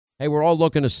Hey, we're all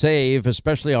looking to save,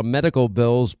 especially on medical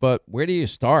bills, but where do you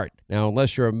start? Now,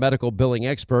 unless you're a medical billing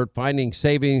expert, finding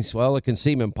savings, well, it can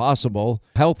seem impossible.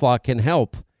 HealthLock can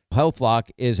help. HealthLock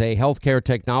is a healthcare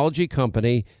technology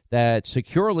company that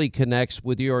securely connects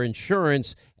with your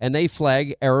insurance, and they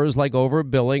flag errors like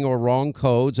overbilling or wrong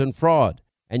codes and fraud.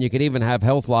 And you can even have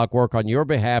HealthLock work on your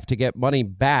behalf to get money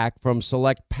back from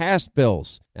select past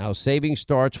bills. Now, saving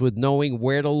starts with knowing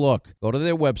where to look. Go to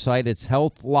their website. It's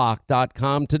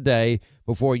healthlock.com today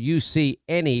before you see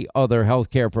any other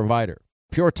healthcare provider.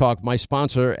 Pure Talk, my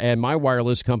sponsor and my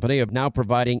wireless company, of now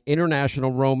providing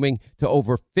international roaming to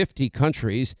over 50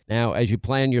 countries. Now, as you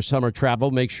plan your summer travel,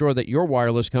 make sure that your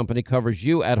wireless company covers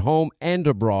you at home and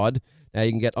abroad. Now,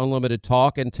 you can get unlimited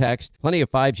talk and text, plenty of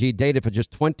 5G data for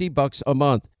just $20 a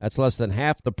month. That's less than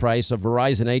half the price of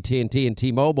Verizon, AT&T, and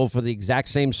T-Mobile for the exact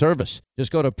same service.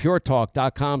 Just go to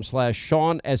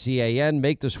puretalk.com/Sean, S-E-A-N.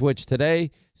 Make the switch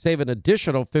today. Save an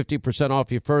additional 50%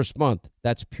 off your first month.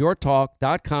 That's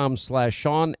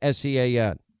puretalk.com/Sean,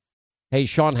 S-E-A-N. Hey,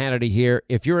 Sean Hannity here.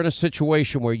 If you're in a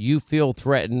situation where you feel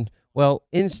threatened, well,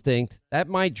 instinct, that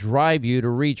might drive you to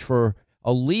reach for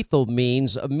a lethal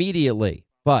means immediately.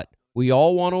 But we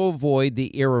all want to avoid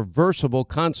the irreversible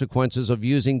consequences of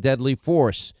using deadly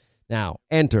force. Now,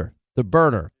 enter the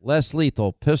Byrna less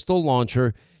lethal pistol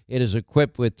launcher. It is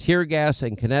equipped with tear gas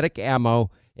and kinetic ammo.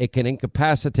 It can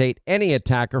incapacitate any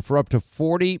attacker for up to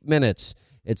 40 minutes.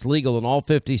 It's legal in all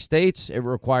 50 states. It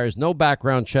requires no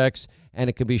background checks, and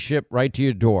it can be shipped right to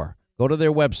your door. Go to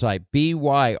their website,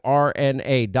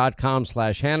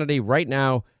 byrna.com/Hannity right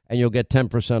now, and you'll get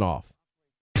 10% off.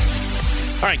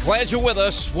 All right, glad you're with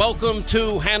us. Welcome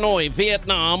to Hanoi,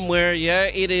 Vietnam, where,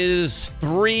 it is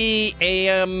 3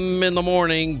 a.m. in the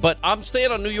morning, but I'm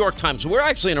staying on New York time, so we're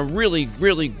actually in a really,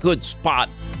 really good spot.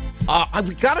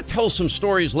 We got to tell some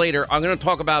stories later. I'm going to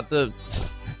talk about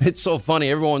it's so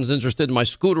funny. Everyone's interested in my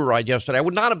scooter ride yesterday. I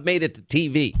would not have made it to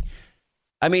TV.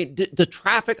 I mean, the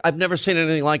traffic, I've never seen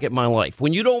anything like it in my life.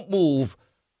 When you don't move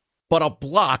but a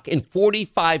block in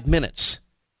 45 minutes,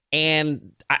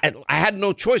 and I had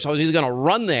no choice. I was either going to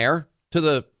run there to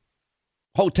the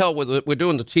hotel where we're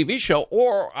doing the TV show,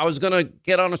 or I was going to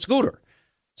get on a scooter.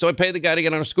 So I paid the guy to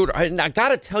get on a scooter. I got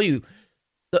to tell you,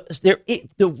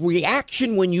 the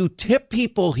reaction when you tip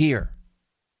people here.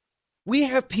 We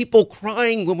have people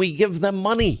crying when we give them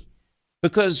money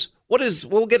because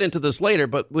we'll get into this later,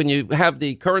 but when you have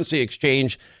the currency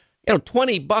exchange,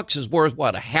 $20 is worth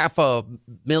what,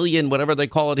 $500,000, whatever they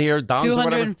call it here, dongs.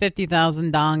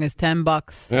 250,000 dong is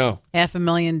 $10. Yeah,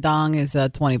 $500,000 dong is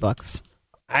 $20.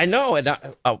 I know, and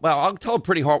I'll tell a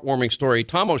pretty heartwarming story.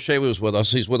 Tom O'Shea was with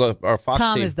us. He's with our Fox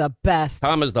Tom team. Is the best.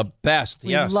 Tom is the best.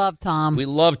 We love Tom. We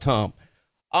love Tom.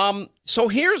 So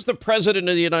here's the president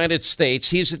of the United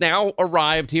States. He's now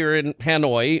arrived here in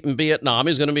Hanoi, in Vietnam.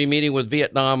 He's going to be meeting with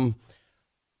Vietnam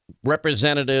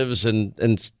representatives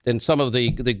and some of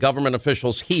the government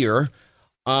officials here.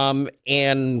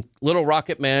 And Little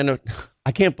Rocket Man,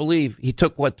 I can't believe he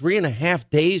took, 3.5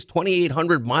 days,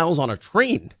 2,800 miles on a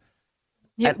train.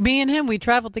 Yeah, me and him, we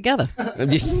traveled together. We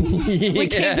came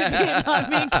to Vietnam,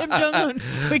 me and Kim Jong-un.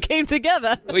 We came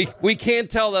together. We can't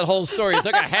tell that whole story. It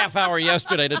took a half hour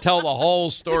yesterday to tell the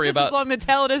whole story. Just as long to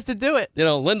tell it as to do it.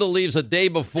 Linda leaves a day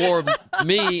before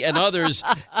me and others,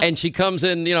 and she comes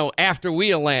in, after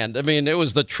we land. I mean, it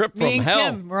was the trip from hell. Me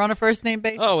and Kim, we're on a first name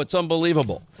basis. Oh, it's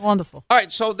unbelievable. It's wonderful. All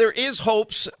right, so there is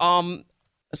hopes.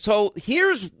 So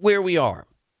here's where we are.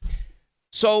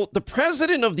 So the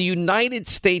president of the United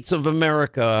States of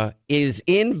America is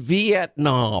in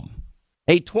Vietnam,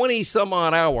 a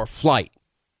 20-some-odd hour flight.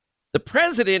 The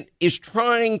president is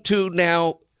trying to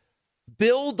now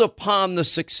build upon the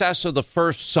success of the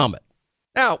first summit.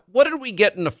 Now, what did we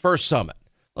get in the first summit?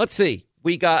 Let's see.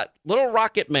 We got Little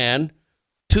Rocket Man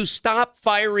to stop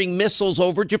firing missiles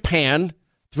over Japan,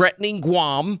 threatening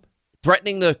Guam,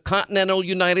 threatening the continental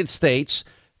United States,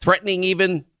 threatening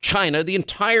even China, the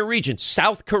entire region.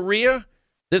 South Korea,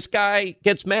 this guy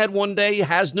gets mad one day,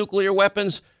 has nuclear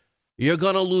weapons. You're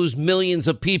going to lose millions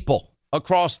of people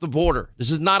across the border.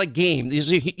 This is not a game.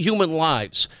 These are human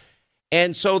lives.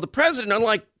 And so the president,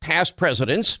 unlike past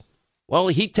presidents, well,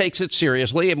 he takes it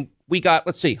seriously. And we got,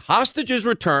 hostages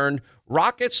returned,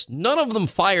 rockets, none of them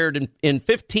fired in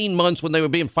 15 months when they were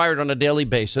being fired on a daily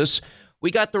basis. We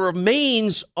got the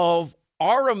remains of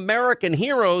our American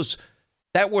heroes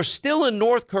that were still in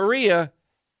North Korea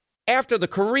after the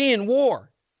Korean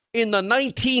War in the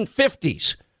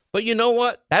 1950s. But you know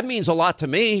what? That means a lot to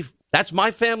me. That's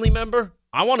my family member.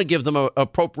 I want to give them an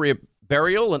appropriate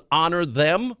burial and honor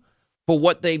them for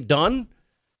what they've done.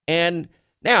 And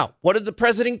now, what did the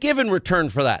president give in return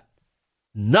for that?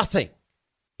 Nothing.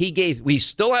 we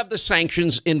still have the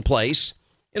sanctions in place.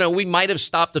 We might have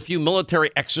stopped a few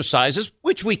military exercises,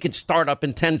 which we could start up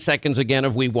in 10 seconds again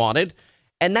if we wanted.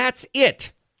 And that's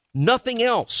it. Nothing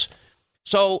else.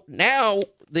 So now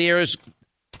there's,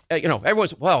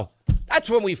 everyone's, well, that's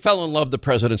when we fell in love, the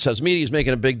president says. Media's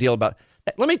making a big deal about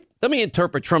it. Let me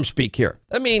interpret Trump speak here.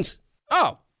 That means,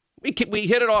 we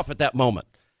hit it off at that moment.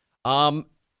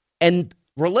 And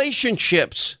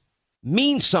relationships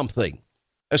mean something,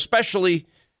 especially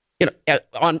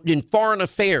in foreign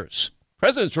affairs.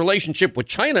 President's relationship with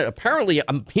China, apparently,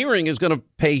 I'm hearing, is going to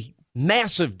pay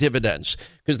massive dividends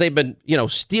because they've been,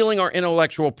 stealing our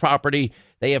intellectual property.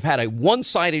 They have had a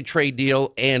one-sided trade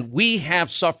deal, and we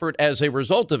have suffered as a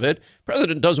result of it.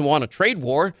 President doesn't want a trade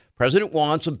war. President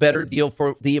wants a better deal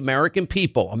for the American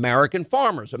people, American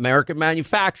farmers, American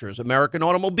manufacturers, American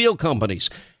automobile companies.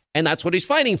 And that's what he's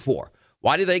fighting for.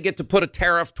 Why do they get to put a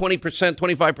tariff 20%,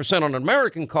 25% on an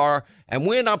American car, and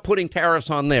we're not putting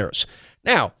tariffs on theirs?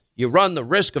 Now, you run the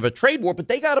risk of a trade war, but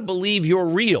they got to believe you're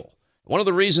real. One of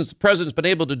the reasons the president's been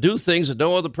able to do things that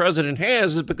no other president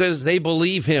has is because they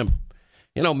believe him.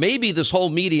 Maybe this whole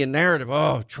media narrative,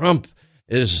 Trump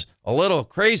is a little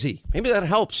crazy. Maybe that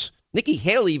helps. Nikki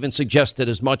Haley even suggested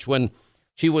as much when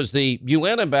she was the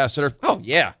UN ambassador. Oh,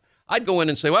 yeah, I'd go in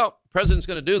and say, well, the president's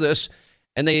going to do this.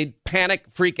 And they'd panic,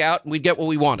 freak out, and we'd get what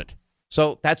we wanted.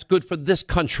 So that's good for this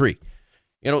country.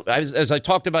 As I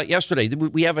talked about yesterday,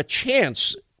 we have a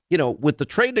chance, with the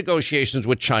trade negotiations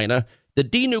with China, the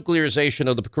denuclearization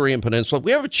of the Korean Peninsula,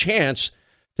 we have a chance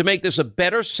to make this a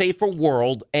better, safer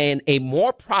world and a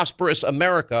more prosperous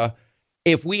America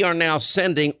if we are now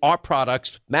sending our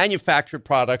products, manufactured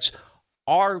products,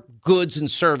 our goods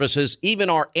and services, even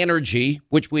our energy,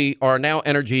 which we are now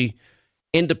energy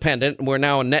independent, and we're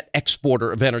now a net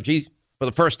exporter of energy for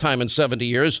the first time in 70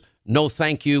 years. No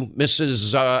thank you,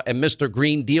 Mrs. And Mr.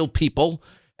 Green Deal people,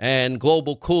 and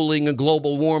global cooling and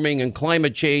global warming and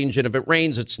climate change. And if it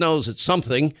rains, it snows, it's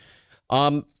something.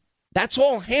 That's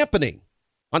all happening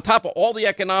on top of all the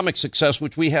economic success,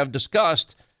 which we have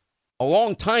discussed a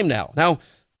long time now. Now,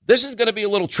 this is going to be a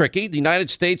little tricky. The United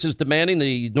States is demanding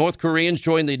the North Koreans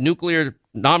join the Nuclear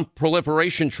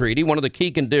Non-Proliferation Treaty, one of the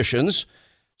key conditions,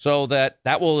 so that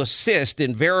will assist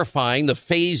in verifying the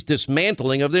phased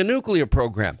dismantling of their nuclear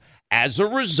program. As a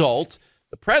result,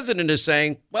 the president is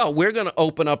saying, well, we're going to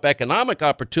open up economic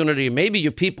opportunity. Maybe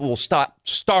your people will stop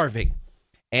starving,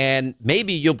 and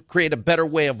maybe you'll create a better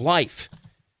way of life.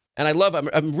 And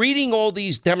I'm reading all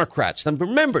these Democrats. And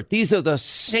remember, these are the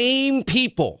same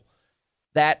people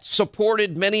that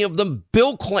supported many of them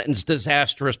Bill Clinton's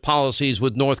disastrous policies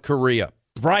with North Korea.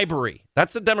 Bribery.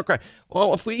 That's the Democrat.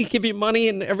 Well, if we give you money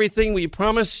and everything, will you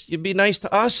promise you'd be nice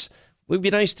to us? We'd be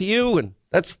nice to you. And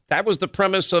that was the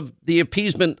premise of the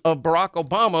appeasement of Barack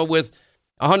Obama with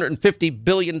 $150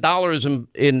 billion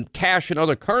in cash and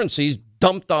other currencies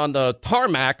dumped on the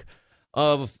tarmac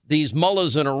of these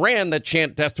mullahs in Iran that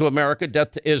chant death to America,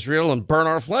 death to Israel, and burn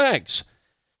our flags.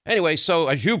 Anyway, so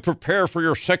as you prepare for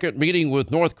your second meeting with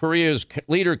North Korea's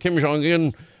leader, Kim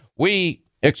Jong-un, we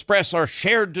express our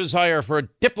shared desire for a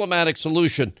diplomatic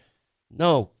solution.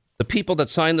 No, the people that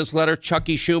signed this letter,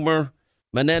 Chucky Schumer,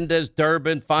 Menendez,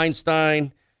 Durbin,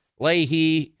 Feinstein,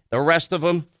 Leahy, the rest of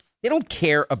them, they don't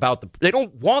care about they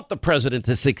don't want the president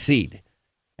to succeed.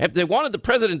 If they wanted the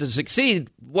president to succeed,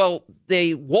 well,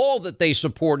 the wall that they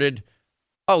supported,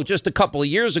 just a couple of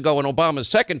years ago in Obama's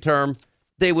second term,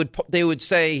 they would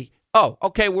say, oh,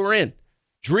 okay, we're in.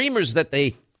 Dreamers that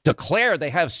they declare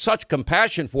they have such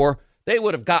compassion for, they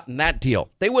would have gotten that deal.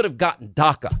 They would have gotten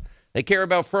DACA. They care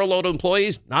about furloughed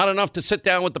employees, not enough to sit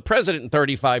down with the president in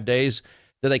 35 days.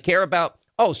 Do they care about,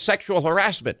 sexual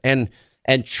harassment and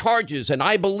charges? And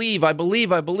I believe.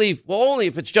 Well, only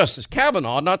if it's Justice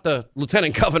Kavanaugh, not the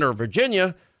lieutenant governor of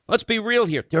Virginia. Let's be real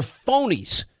here. They're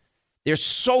phonies. They're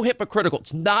so hypocritical.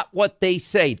 It's not what they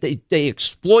say. They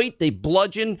exploit, they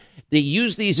bludgeon, they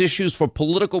use these issues for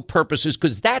political purposes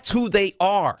because that's who they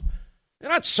are. They're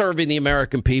not serving the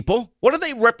American people. What do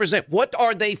they represent? What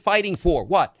are they fighting for?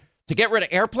 What? To get rid of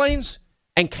airplanes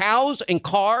and cows and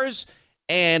cars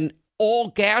and all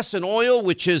gas and oil,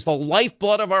 which is the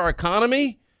lifeblood of our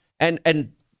economy? And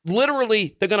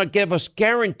literally, they're going to give us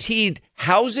guaranteed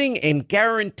housing and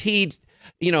guaranteed,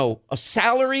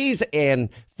 salaries and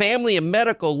family and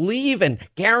medical leave and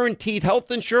guaranteed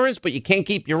health insurance, but you can't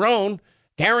keep your own.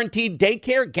 Guaranteed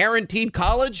daycare, guaranteed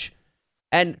college.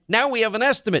 And now we have an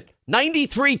estimate,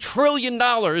 $93 trillion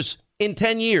in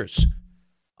 10 years.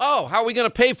 Oh, how are we going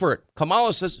to pay for it?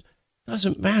 Kamala says,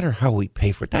 doesn't matter how we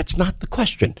pay for it. That's not the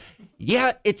question.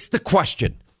 Yeah, it's the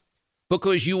question.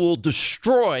 Because you will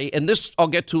destroy, and this I'll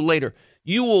get to later,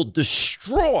 you will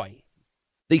destroy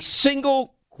the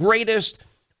single greatest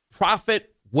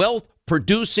profit, wealth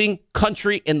producing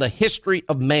country in the history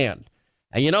of man.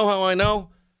 And you know how I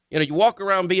know? You know, you walk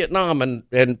around Vietnam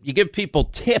and you give people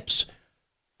tips,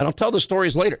 and I'll tell the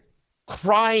stories later,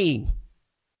 crying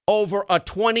over a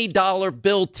 $20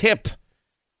 bill tip,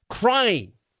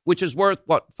 crying, which is worth,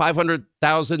 what,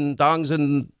 500,000 dongs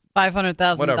and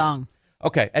 500,000 dong.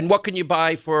 Okay, and what can you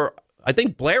buy for, I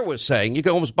think Blair was saying, you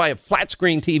can almost buy a flat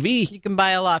screen TV. You can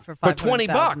buy a lot for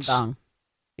 $20. Dong.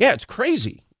 Yeah, it's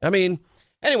crazy. I mean,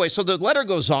 anyway, so the letter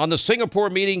goes on. The Singapore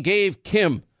meeting gave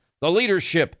Kim, the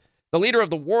leader of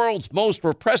the world's most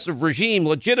repressive regime,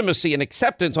 legitimacy and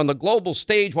acceptance on the global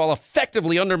stage while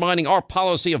effectively undermining our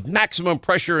policy of maximum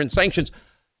pressure and sanctions.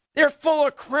 They're full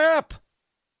of crap.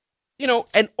 You know,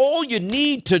 and all you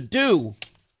need to do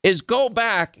is go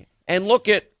back and look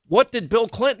at what did Bill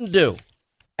Clinton do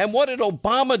and what did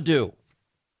Obama do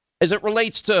as it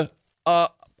relates to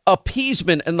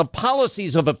appeasement and the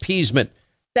policies of appeasement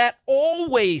that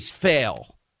always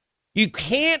fail. You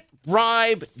can't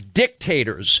bribe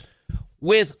dictators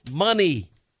with money.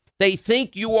 They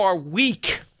think you are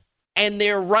weak, and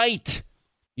they're right.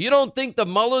 You don't think the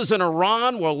mullahs in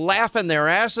Iran were laughing their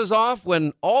asses off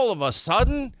when all of a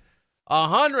sudden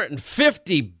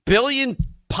 150 billion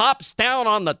pops down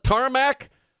on the tarmac?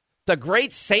 The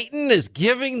great Satan is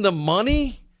giving the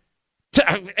money to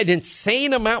an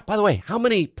insane amount. By the way, how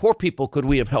many poor people could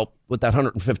we have helped with that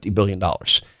 $150 billion?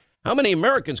 How many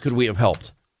Americans could we have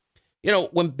helped? You know,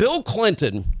 when Bill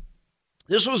Clinton,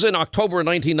 this was in October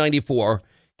 1994,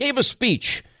 gave a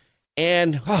speech,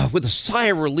 and with a sigh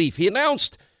of relief, he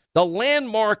announced the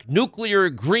landmark nuclear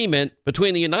agreement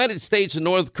between the United States and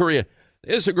North Korea.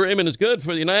 This agreement is good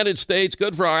for the United States,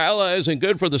 good for our allies, and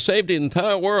good for the safety of the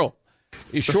entire world.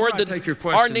 He assured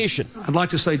our nation. I'd like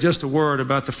to say just a word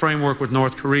about the framework with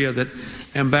North Korea that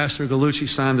Ambassador Gallucci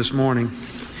signed this morning.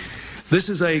 This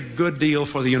is a good deal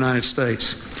for the United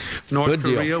States. North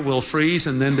Korea will freeze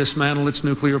and then dismantle its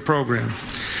nuclear program.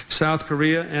 South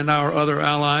Korea and our other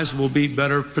allies will be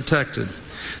better protected.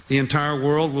 The entire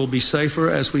world will be safer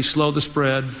as we slow the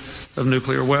spread of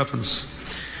nuclear weapons.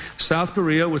 South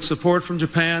Korea, with support from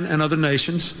Japan and other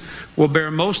nations, will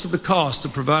bear most of the cost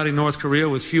of providing North Korea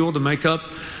with fuel to make up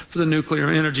for the nuclear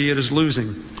energy it is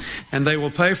losing. And they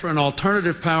will pay for an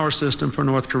alternative power system for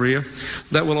North Korea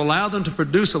that will allow them to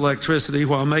produce electricity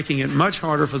while making it much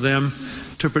harder for them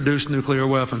to produce nuclear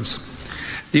weapons.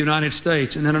 The United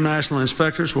States and international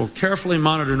inspectors will carefully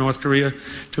monitor North Korea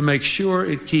to make sure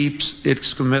it keeps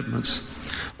its commitments.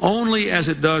 Only as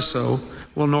it does so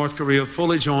will North Korea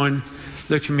fully join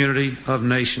the community of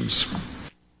nations.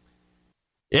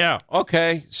 Yeah,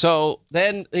 okay. So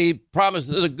then he promised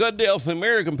it's a good deal for the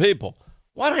American people.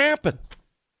 What happened?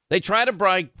 They tried to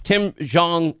bribe Kim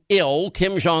Jong-il,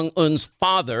 Kim Jong-un's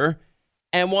father,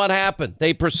 and what happened?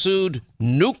 They pursued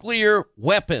nuclear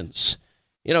weapons.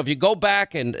 You know, if you go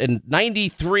back in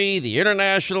 93, the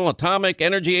International Atomic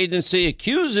Energy Agency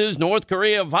accuses North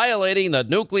Korea of violating the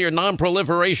Nuclear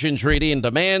Non-Proliferation Treaty and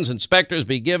demands inspectors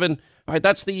be given. All right,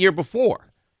 that's the year before.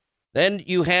 Then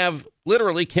you have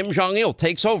literally Kim Jong-il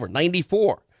takes over,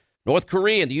 94. North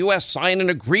Korea and the U.S. sign an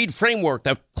agreed framework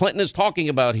that Clinton is talking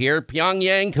about here.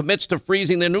 Pyongyang commits to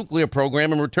freezing their nuclear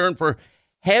program in return for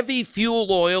heavy fuel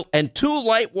oil and 2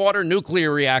 light water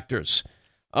nuclear reactors.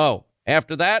 Oh,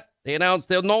 after that, they announced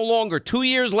they'll no longer, 2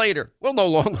 years later, will no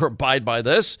longer abide by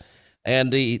this.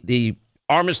 And the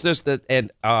armistice that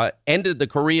ended the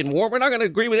Korean War, we're not going to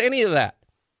agree with any of that.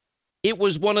 It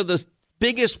was one of the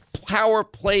biggest power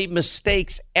play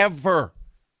mistakes ever.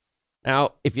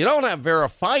 Now, if you don't have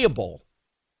verifiable,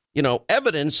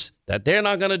 evidence that they're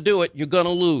not going to do it, you're going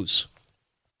to lose.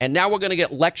 And now we're going to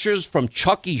get lectures from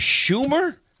Chucky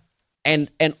Schumer and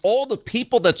all the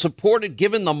people that supported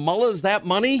giving the mullahs that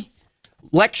money.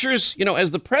 Lectures,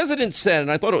 as the president said,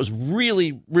 and I thought it was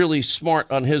really, really smart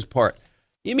on his part.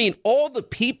 You mean all the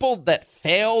people that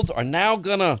failed are now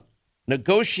going to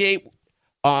negotiate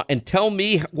and tell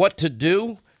me what to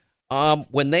do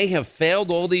when they have failed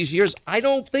all these years? I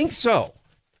don't think so.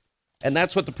 And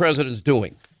that's what the president's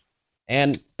doing.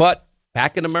 But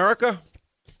back in America,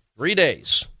 3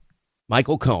 days,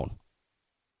 Michael Cohen.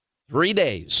 3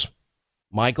 days,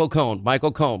 Michael Cohen.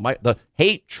 The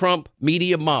hate Trump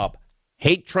media mob.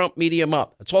 Hate Trump media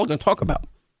mob. That's all they're going to talk about.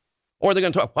 Or they're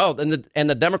going to talk, and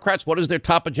the Democrats, what is their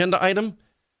top agenda item?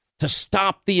 To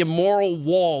stop the immoral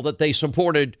wall that they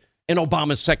supported in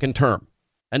Obama's second term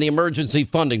and the emergency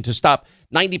funding to stop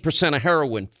 90% of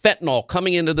heroin, fentanyl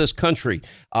coming into this country,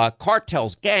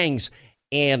 cartels, gangs,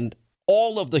 and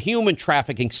all of the human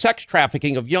trafficking, sex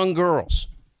trafficking of young girls.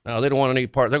 No, they don't want any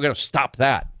part. They're going to stop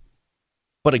that.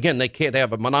 But again, they can't. They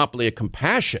have a monopoly of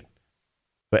compassion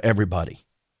for everybody.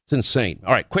 It's insane.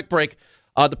 All right, quick break.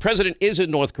 The president is in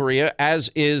North Korea,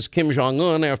 as is Kim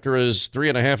Jong-un after his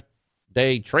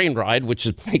 3.5-day train ride, which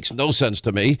makes no sense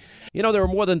to me. You know, there are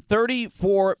more than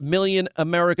 34 million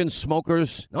American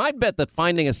smokers. Now, I bet that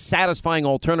finding a satisfying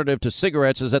alternative to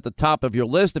cigarettes is at the top of your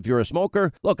list if you're a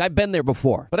smoker. Look, I've been there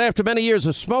before. But after many years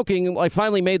of smoking, I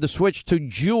finally made the switch to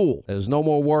Juul. There's no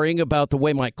more worrying about the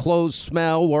way my clothes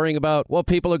smell, worrying about what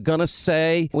people are going to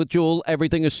say. With Juul,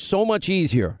 everything is so much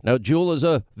easier. Now, Juul is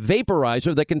a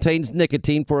vaporizer that contains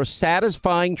nicotine for a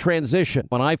satisfying transition.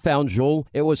 When I found Juul,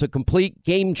 it was a complete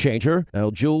game changer.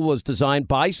 Now, Juul was designed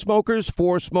by smokers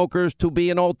for smokers to be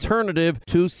an alternative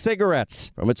to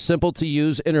cigarettes. From its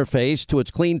simple-to-use interface to its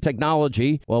clean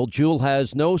technology, well, Juul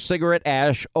has no cigarette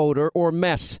ash, odor, or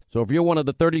mess. So if you're one of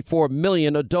the 34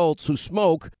 million adults who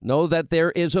smoke, know that there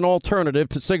is an alternative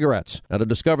to cigarettes. Now, to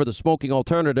discover the smoking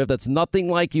alternative that's nothing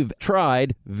like you've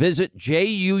tried, visit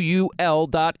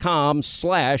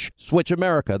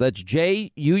JUUL.com/SwitchAmerica. That's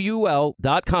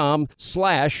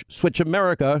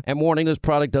JUUL.com/SwitchAmerica. And warning, this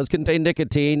product does contain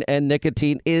nicotine, and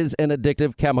nicotine is an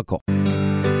addictive chemical.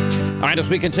 All right, as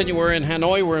we continue, we're in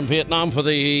Hanoi. We're in Vietnam for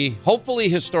the hopefully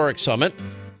historic summit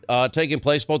taking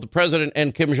place. Both the president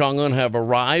and Kim Jong-un have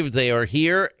arrived. They are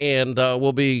here, and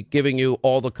we'll be giving you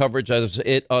all the coverage as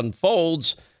it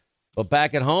unfolds. But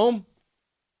back at home,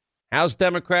 House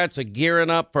Democrats are gearing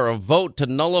up for a vote to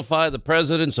nullify the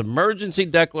president's emergency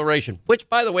declaration, which,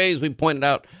 by the way, as we pointed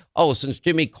out, since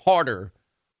Jimmy Carter,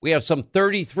 we have some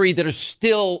 33 that are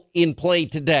still in play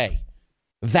today.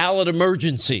 Valid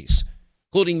emergencies,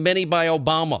 including many by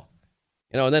Obama.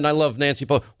 You know, and then I love Nancy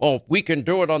Pelosi. Oh, we can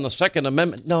do it on the Second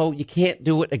Amendment. No, you can't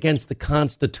do it against the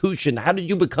Constitution. How did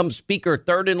you become Speaker,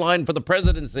 third in line for the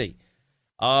presidency?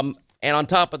 And on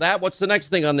top of that, what's the next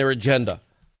thing on their agenda?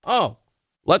 Oh,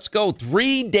 let's go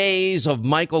 3 days of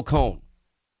Michael Cohen.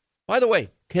 By the way,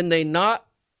 can they not?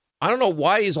 I don't know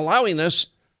why he's allowing this.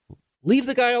 Leave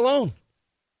the guy alone.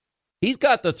 He's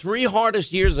got the 3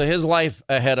 hardest years of his life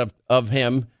ahead of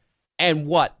him. And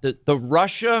what? The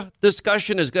Russia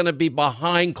discussion is going to be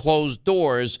behind closed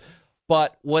doors.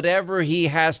 But whatever he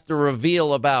has to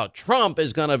reveal about Trump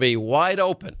is going to be wide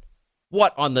open.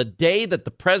 What, on the day that the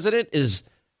president is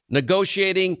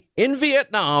negotiating in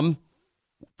Vietnam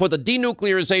for the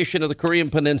denuclearization of the Korean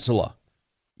Peninsula?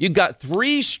 You got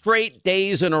 3 straight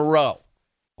days in a row.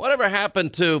 Whatever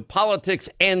happened to politics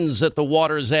ends at the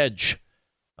water's edge?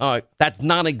 That's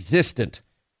non-existent,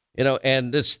 you know,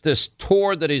 and this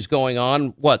tour that he's going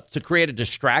on, to create a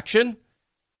distraction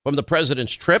from the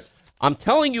president's trip? I'm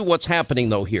telling you what's happening,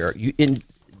 though, here.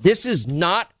 This is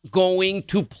not going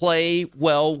to play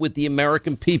well with the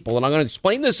American people, and I'm going to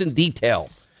explain this in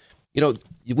detail. You know,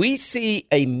 we see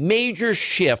a major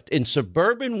shift in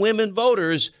suburban women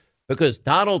voters because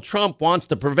Donald Trump wants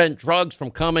to prevent drugs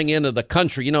from coming into the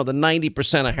country, you know, the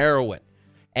 90% of heroin.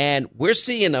 And we're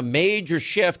seeing a major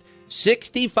shift.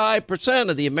 65%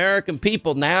 of the American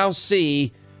people now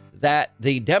see that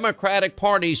the Democratic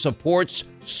Party supports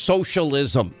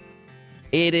socialism.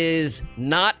 It is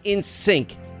not in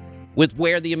sync with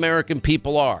where the American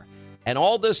people are. And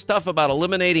all this stuff about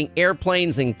eliminating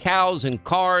airplanes and cows and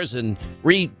cars and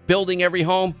rebuilding every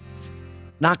home, it's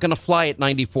not going to fly at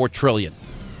 $94 trillion.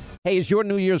 Hey, is your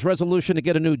New Year's resolution to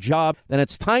get a new job? Then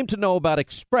it's time to know about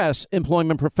Express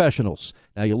Employment Professionals.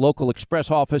 Now, your local Express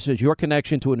office is your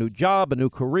connection to a new job, a new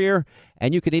career,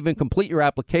 and you can even complete your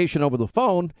application over the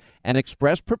phone. And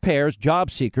Express prepares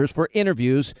job seekers for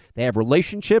interviews. They have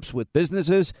relationships with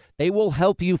businesses. They will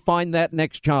help you find that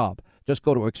next job. Just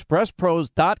go to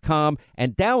expresspros.com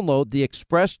and download the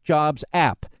Express Jobs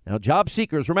app. Now, job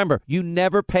seekers, remember, you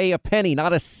never pay a penny,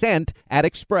 not a cent at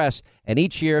Express. And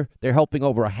each year, they're helping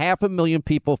over 500,000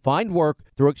 people find work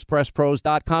through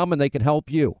expresspros.com, and they can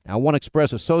help you. Now, one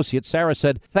Express associate, Sarah,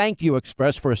 said, "Thank you,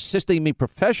 Express, for assisting me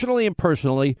professionally and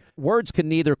personally. Words can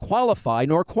neither qualify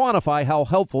nor quantify how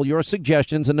helpful your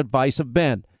suggestions and advice have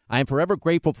been. I am forever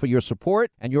grateful for your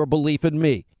support and your belief in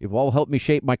me. You've all helped me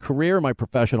shape my career, my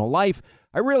professional life.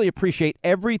 I really appreciate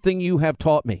everything you have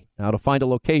taught me." Now, to find a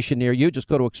location near you, just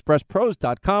go to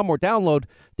expresspros.com or download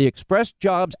the Express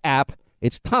Jobs app.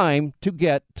 It's time to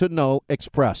get to know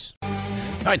Express.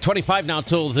 All right, 25 now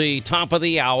till the top of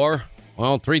the hour.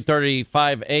 Well,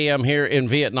 3:35 a.m. here in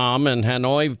Vietnam and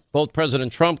Hanoi. Both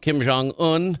President Trump, Kim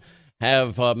Jong-un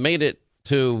have made it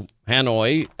to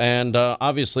Hanoi, and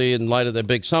obviously in light of the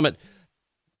big summit.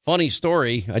 Funny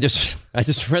story. I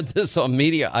just read this on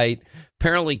Mediaite.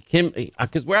 Apparently Kim,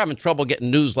 because we're having trouble getting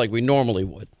news like we normally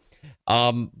would,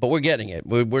 but we're getting it.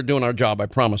 We're doing our job, I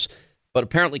promise. But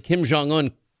apparently Kim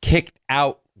Jong-un kicked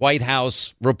out White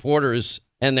House reporters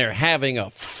and they're having a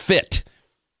fit.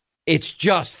 It's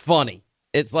just funny.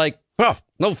 It's like, oh,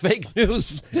 no fake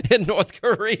news in North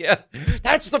Korea.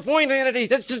 That's the point, Hannity.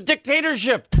 That's the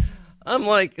dictatorship. I'm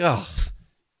like, oh.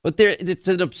 But it's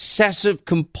an obsessive,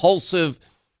 compulsive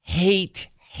hate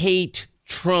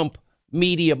Trump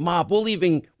media mob. We'll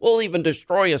even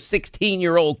destroy a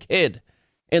 16-year-old kid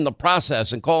in the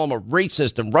process and call him a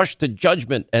racist and rush to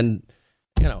judgment. And,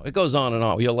 it goes on and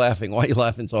on. You're laughing. Why are you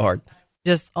laughing so hard?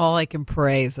 Just all I can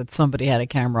pray is that somebody had a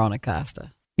camera on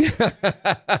Acosta.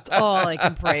 That's all I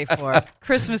can pray for.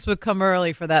 Christmas would come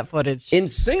early for that footage. In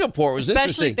Singapore, it was especially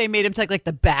interesting. If they made him take like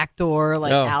the back door,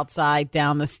 outside,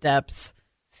 down the steps.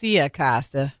 See ya,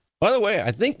 Acosta. By the way,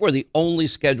 I think we're the only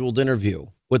scheduled interview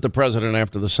with the president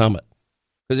after the summit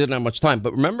because he didn't have much time.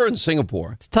 But remember in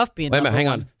Singapore, it's tough being number one. Hang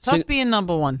on. Tough being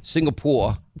number one.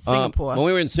 Singapore. When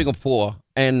we were in Singapore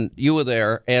and you were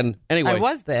there, and anyway, I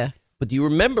was there. But do you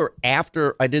remember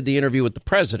after I did the interview with the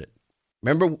president?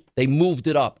 Remember, they moved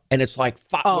it up, and it's like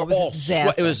it was a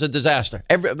disaster. It was a disaster.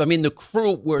 The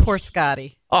crew were poor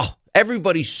Scotty. Oh,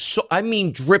 everybody's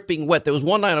dripping wet. There was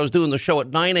one night I was doing the show at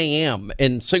 9 a.m.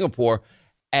 in Singapore,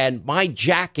 and my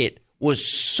jacket was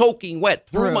soaking wet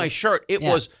through my shirt. It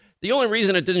was the only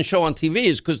reason it didn't show on TV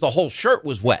is because the whole shirt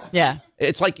was wet. Yeah,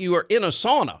 it's like you were in a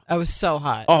sauna. I was so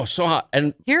hot. Oh, so hot,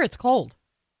 and here it's cold.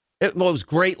 It was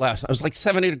great last night. It was like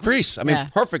 70 degrees. I mean,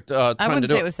 perfect time to do it. I wouldn't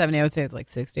say it was 70. I would say it's like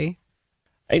 60.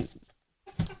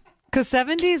 Because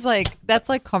 70 is that's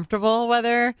comfortable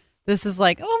weather. This is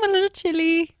I'm a little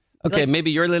chilly. Okay,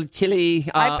 maybe you're a little chilly.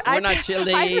 We're not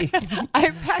chilly.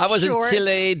 I wasn't shorts.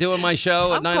 chilly doing my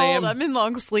show at 9 a.m. I'm in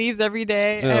long sleeves every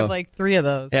day. I have 3 of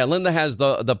those. Yeah, Linda has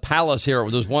the Palace here.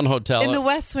 There's one hotel. In the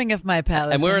west wing of my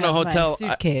palace. And we're in a hotel.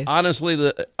 Suitcase.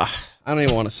 Honestly, I don't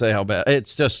even want to say how bad.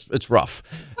 It's rough.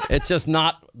 It's just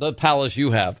not the palace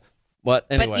you have. But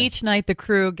anyway. But each night the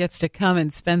crew gets to come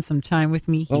and spend some time with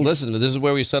me here. Well, listen, this is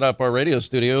where we set up our radio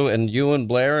studio, and you and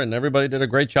Blair and everybody did a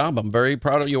great job. I'm very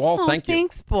proud of you all. Thank you.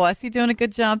 Thanks, boss. You're doing a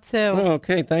good job, too. Oh,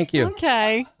 okay, thank you.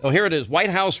 Okay. Oh, here it is. White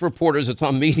House reporters. It's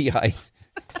on Mediaite.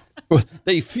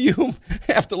 They fume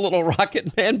after Little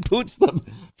Rocket Man boots them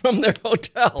from their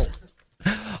hotel.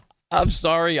 I'm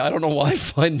sorry. I don't know why I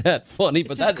find that funny,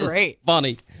 but that's great.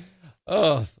 Funny.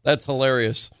 Oh, that's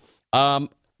hilarious.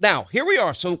 Now, here we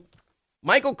are. So,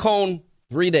 Michael Cohen,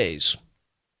 3 days.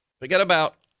 Forget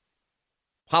about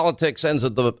politics ends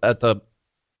at the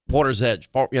water's edge,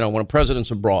 when a president's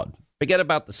abroad. Forget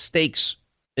about the stakes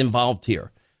involved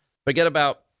here. Forget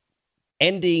about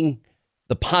ending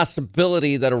the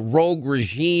possibility that a rogue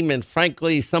regime and,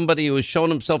 frankly, somebody who has shown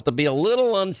himself to be a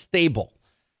little unstable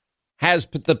has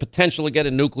the potential to get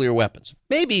in nuclear weapons.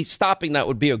 Maybe stopping that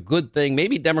would be a good thing.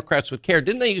 Maybe Democrats would care.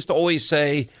 Didn't they used to always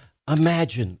say,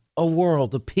 imagine a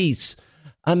world of peace?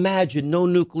 Imagine no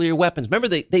nuclear weapons. Remember,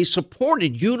 they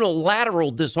supported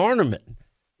unilateral disarmament.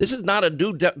 This is not a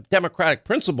new democratic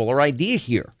principle or idea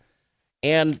here.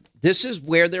 And this is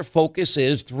where their focus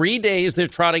is. 3 days they're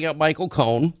trotting out Michael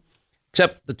Cohen,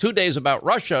 except the 2 days about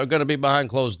Russia are going to be behind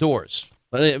closed doors.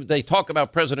 They talk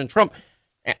about President Trump.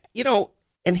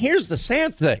 And here's the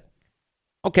sad thing.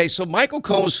 Okay, so Michael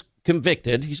Cohen's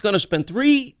convicted. He's going to spend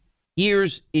 3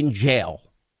 years in jail.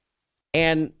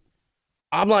 And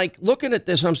I'm looking at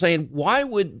this, I'm saying, why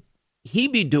would he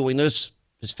be doing this?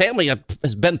 His family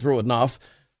has been through enough.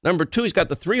 Number 2, he's got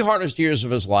the 3 hardest years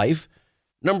of his life.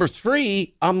 Number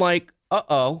 3, I'm like,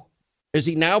 is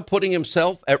he now putting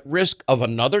himself at risk of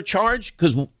another charge?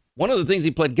 Because one of the things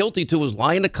he pled guilty to was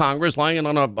lying to Congress, lying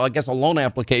on a loan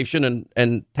application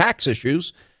and tax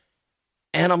issues.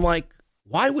 And I'm like,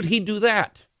 why would he do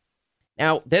that?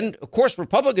 Now, then, of course,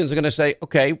 Republicans are going to say,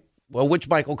 okay, well, which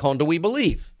Michael Cohen do we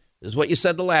believe? This is what you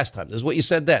said the last time. This is what you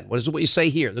said then. This is what you say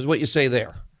here. This is what you say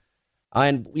there.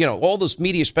 And, all this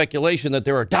media speculation that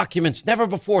there are documents never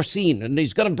before seen and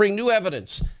he's going to bring new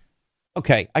evidence.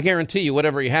 Okay, I guarantee you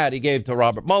whatever he had, he gave to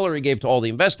Robert Mueller, he gave to all the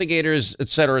investigators, et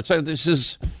cetera, et cetera. This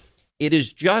is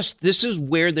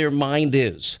where their mind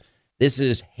is. This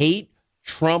is hate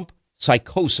Trump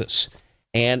psychosis.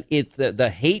 And it's the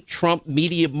hate Trump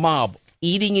media mob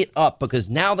eating it up because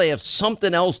now they have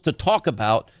something else to talk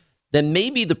about than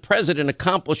maybe the president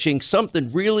accomplishing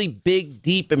something really big,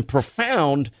 deep, and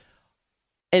profound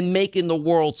and making the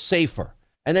world safer.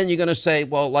 And then you're going to say,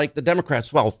 well, like the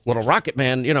Democrats, well, Little Rocket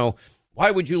Man, why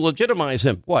would you legitimize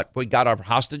him? What? We got our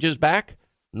hostages back?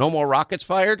 No more rockets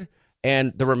fired?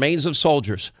 And the remains of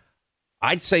soldiers.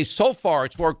 I'd say so far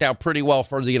it's worked out pretty well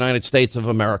for the United States of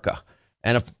America.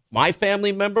 And if my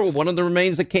family member were one of the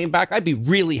remains that came back, I'd be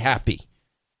really happy.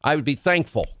 I would be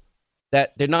thankful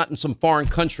that they're not in some foreign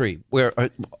country where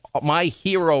my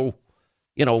hero,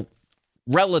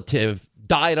 relative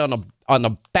died on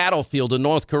a battlefield in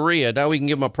North Korea. Now we can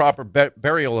give him a proper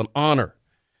burial and honor.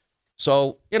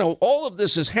 So, all of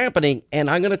this is happening. And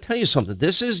I'm going to tell you something.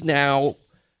 This is now,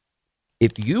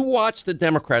 if you watch the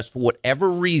Democrats, for whatever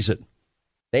reason,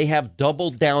 they have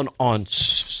doubled down on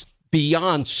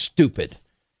beyond stupid.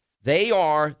 They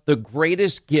are the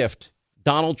greatest gift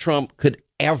Donald Trump could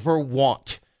ever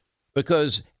want.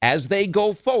 Because as they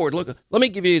go forward, look, let me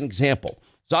give you an example.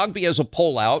 Zogby has a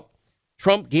poll out,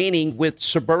 Trump gaining with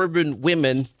suburban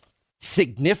women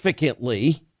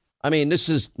significantly. I mean, this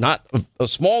is not a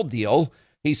small deal.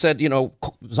 He said,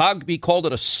 Zogby called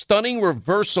it a stunning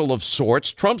reversal of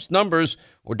sorts. Trump's numbers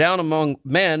were down among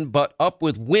men, but up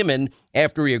with women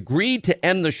after he agreed to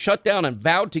end the shutdown and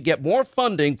vowed to get more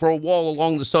funding for a wall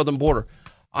along the southern border.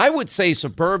 I would say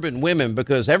suburban women,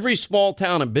 because every small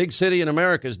town and big city in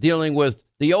America is dealing with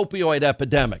the opioid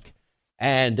epidemic.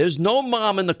 And there's no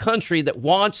mom in the country that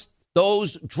wants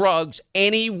those drugs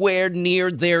anywhere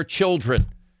near their children.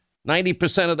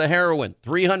 90% of the heroin,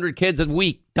 300 kids a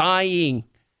week dying.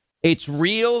 It's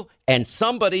real, and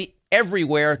somebody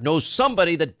everywhere knows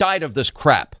somebody that died of this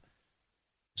crap.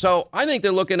 So I think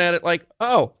they're looking at it like,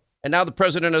 oh, and now the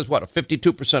president has, a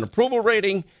 52% approval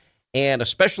rating. And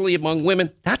especially among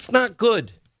women, that's not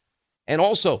good. And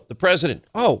also the president,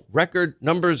 record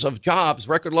numbers of jobs,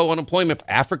 record low unemployment for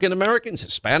African Americans,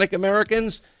 Hispanic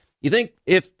Americans. You think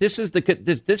if this is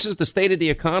the state of the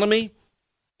economy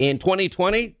in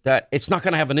 2020, that it's not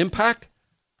going to have an impact?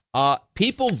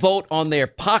 People vote on their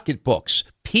pocketbooks.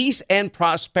 Peace and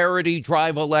prosperity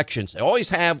drive elections. They always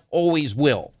have, always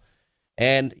will.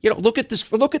 And, look at this.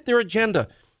 Look at their agenda.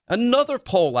 Another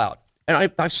poll out.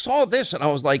 And I saw this and I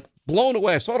was like, blown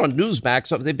away. I saw it on Newsmax.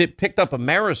 So they picked up a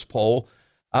Marist poll.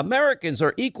 Americans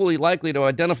are equally likely to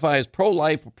identify as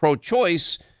pro-life or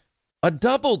pro-choice, a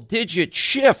double-digit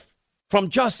shift from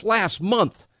just last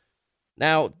month.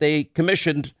 Now, they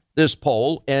commissioned this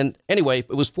poll, and anyway,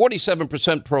 it was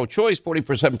 47% pro-choice,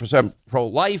 47%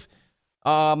 pro-life,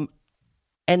 and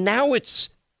now it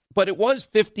was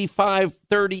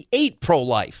 55-38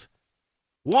 pro-life.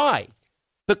 Why?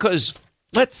 Because,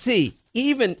 let's see,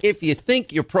 even if you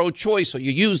think you're pro-choice or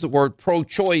you use the word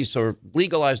pro-choice or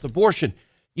legalized abortion,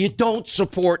 you don't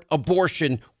support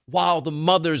abortion while the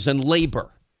mother's in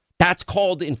labor. That's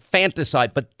called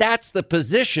infanticide. But that's the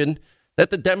position that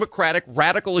the Democratic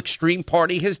Radical Extreme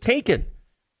Party has taken.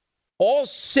 All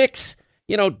 6,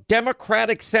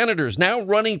 Democratic senators now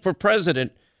running for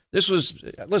president.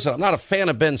 Listen, I'm not a fan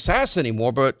of Ben Sasse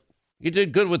anymore, but you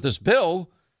did good with this bill.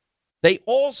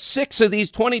 All 6 of these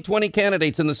 2020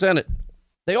 candidates in the Senate,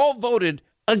 they all voted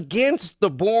against the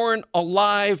Born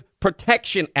Alive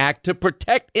Protection Act to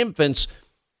protect infants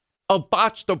of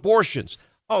botched abortions.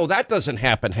 Oh, that doesn't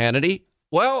happen, Hannity.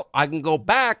 Well, I can go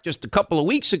back just a couple of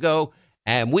weeks ago,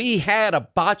 and we had a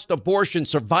botched abortion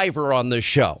survivor on this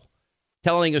show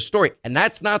telling a story. And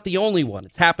that's not the only one.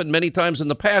 It's happened many times in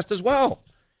the past as well.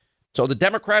 So the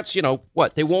Democrats,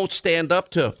 they won't stand up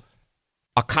to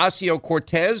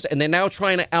Ocasio-Cortez, and they're now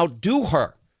trying to outdo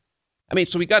her. I mean,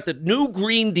 so we got the new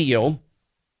Green Deal.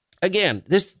 Again,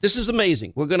 this is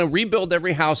amazing. We're going to rebuild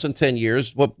every house in 10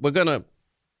 years. The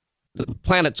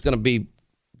planet's going to be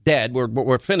dead.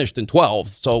 We're finished in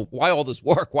 12. So why all this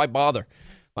work? Why bother?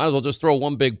 Might as well just throw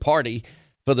one big party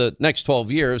for the next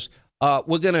 12 years.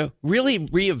 We're going to really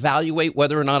reevaluate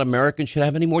whether or not Americans should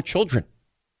have any more children.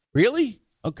 Really?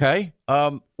 Okay.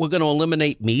 We're going to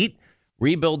eliminate meat,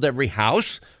 rebuild every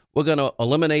house. We're going to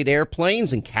eliminate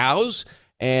airplanes and cows.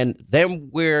 And then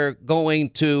we're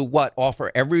going to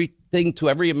offer everything to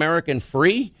every American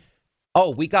free?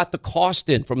 Oh, we got the cost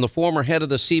in from the former head of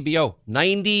the CBO,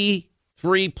 $93+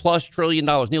 trillion,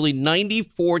 nearly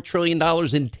 $94 trillion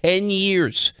in 10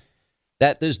 years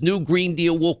that this new Green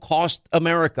Deal will cost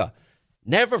America.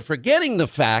 Never forgetting the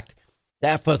fact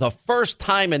that for the first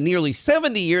time in nearly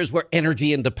 70 years, we're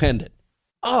energy independent.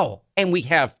 Oh, and we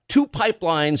have 2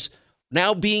 pipelines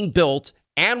now being built,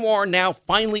 ANWR now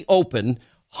finally open,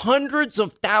 hundreds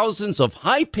of thousands of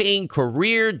high-paying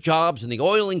career jobs in the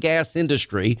oil and gas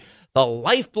industry, the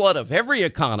lifeblood of every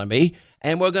economy,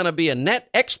 and we're going to be a net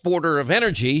exporter of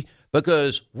energy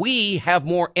because we have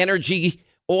more energy,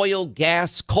 oil,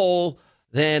 gas, coal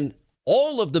than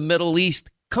all of the Middle East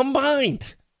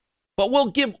combined. But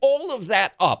we'll give all of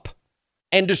that up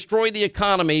and destroy the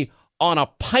economy on a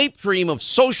pipe dream of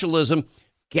socialism,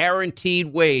 guaranteed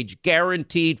wage,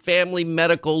 guaranteed family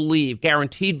medical leave,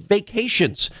 guaranteed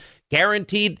vacations,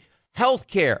 guaranteed health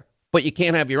care. But you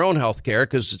can't have your own health care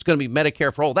because it's going to be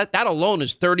Medicare for all. That alone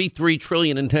is $33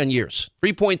 trillion in 10 years,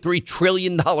 $3.3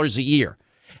 trillion a year.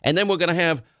 And then we're going to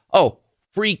have,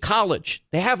 free college.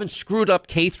 They haven't screwed up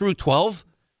K through 12.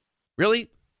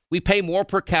 Really? We pay more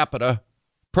per capita,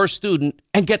 per student,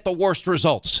 and get the worst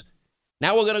results.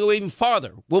 Now we're going to go even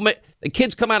farther. The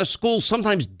kids come out of school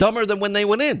sometimes dumber than when they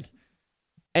went in.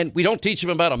 And we don't teach them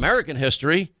about American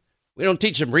history. We don't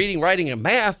teach them reading, writing, and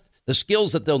math, the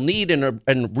skills that they'll need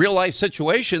in real-life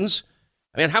situations.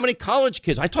 I mean, how many college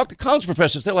kids? I talk to college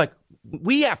professors. They're like,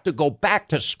 we have to go back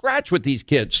to scratch with these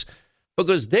kids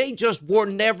because they just were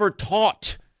never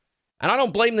taught. And I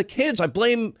don't blame the kids. I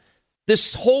blame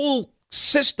this whole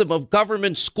system of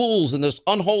government schools and this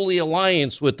unholy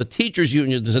alliance with the teachers'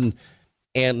 unions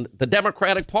and the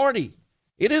Democratic Party.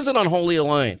 It is an unholy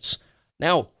alliance.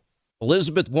 Now,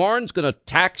 Elizabeth Warren's going to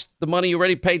tax the money you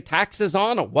already paid taxes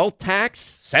on, a wealth tax,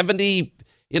 70,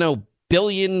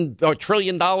 billion or $1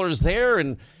 trillion there,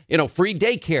 and, free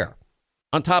daycare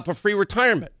on top of free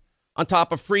retirement, on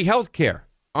top of free health care,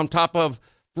 on top of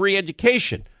free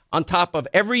education, on top of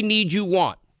every need you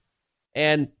want.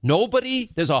 And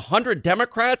there's 100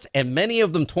 Democrats and many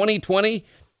of them 2020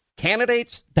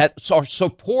 candidates that are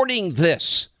supporting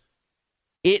this.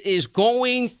 It is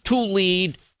going to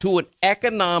lead to an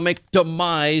economic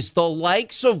demise, the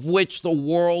likes of which the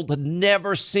world had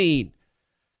never seen.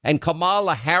 And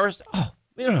Kamala Harris,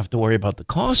 we don't have to worry about the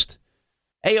cost.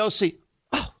 AOC,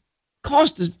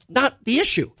 cost is not the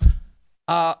issue.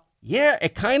 Yeah,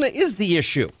 it kind of is the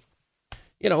issue.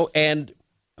 And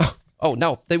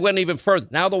no, they went even further.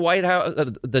 Now the White House,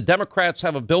 the Democrats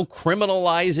have a bill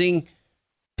criminalizing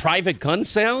private gun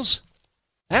sales.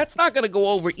 That's not going to go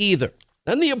over either.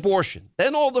 Then the abortion,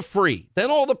 then all the free, then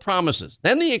all the promises,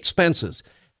 then the expenses.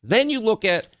 Then you look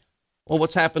at,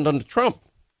 what's happened under Trump?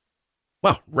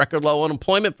 Well, record low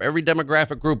unemployment for every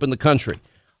demographic group in the country.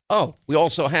 We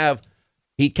also have,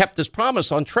 he kept his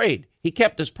promise on trade. He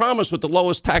kept his promise with the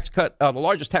lowest tax cut, the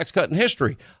largest tax cut in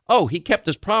history. He kept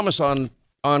his promise on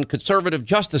conservative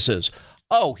justices.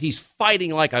 He's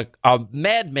fighting like a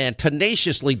madman,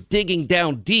 tenaciously digging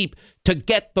down deep to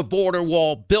get the border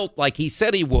wall built like he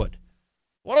said he would.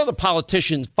 What other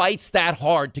politician fights that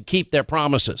hard to keep their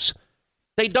promises?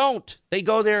 They don't. They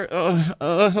go there, I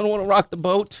don't want to rock the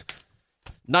boat.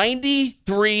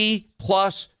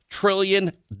 $93+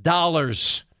 trillion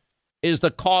is the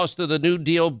cost of the New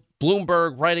Deal.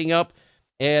 Bloomberg writing up.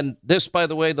 And this, by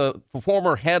the way, the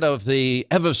former head of the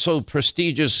ever so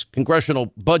prestigious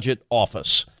Congressional Budget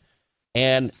Office.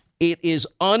 And it is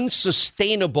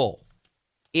unsustainable.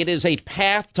 It is a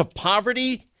path to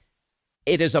poverty.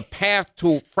 It is a path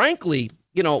to, frankly,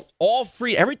 all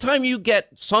free. Every time you get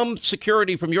some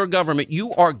security from your government,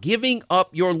 you are giving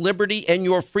up your liberty and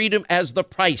your freedom as the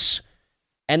price.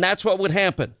 And that's what would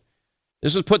happen.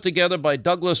 This was put together by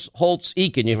Douglas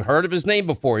Holtz-Eakin. You've heard of his name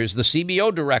before. He was the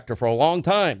CBO director for a long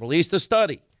time. Released a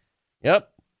study.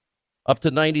 Yep. Up to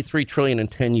 $93 trillion in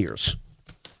 10 years.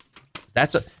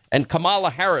 And Kamala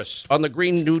Harris on the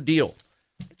Green New Deal.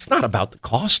 It's not about the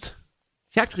cost.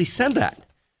 She actually said that.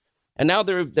 And now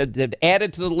they've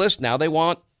added to the list. Now they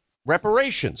want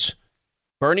reparations.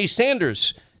 Bernie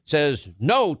Sanders says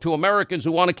no to Americans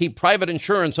who want to keep private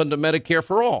insurance under Medicare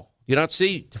for all. You not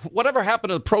see whatever happened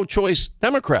to the pro-choice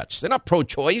Democrats? They're not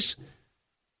pro-choice.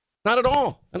 Not at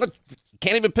all.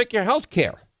 Can't even pick your health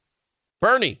care.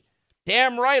 Bernie,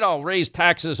 damn right I'll raise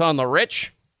taxes on the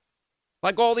rich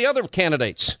like all the other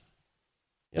candidates.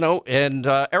 And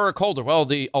Eric Holder,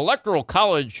 the Electoral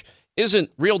College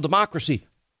isn't real democracy.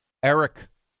 Eric,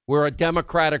 we're a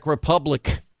democratic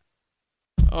republic.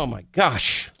 Oh, my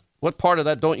gosh. What part of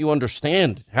that don't you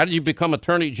understand? How did you become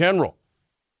attorney general?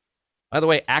 By the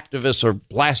way, activists are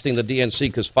blasting the DNC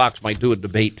because Fox might do a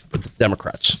debate with the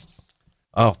Democrats.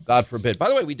 Oh, God forbid. By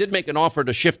the way, we did make an offer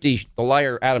to Shifty, the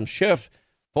liar, Adam Schiff,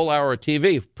 full hour of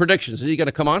TV. Predictions. Is he going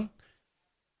to come on?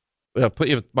 Put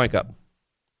your mic up.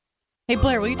 Hey,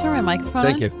 Blair, will you turn my microphone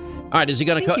Thank on? you. All right, is he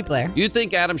going to come? Thank you, Blair. You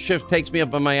think Adam Schiff takes me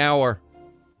up on my hour?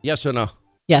 Yes or no?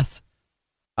 Yes.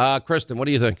 Kristen, what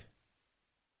do you think?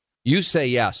 You say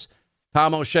yes.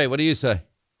 Tom O'Shea, what do you say?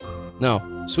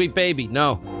 No. Sweet Baby,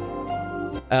 no.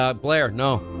 Blair,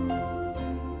 no.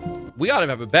 We ought to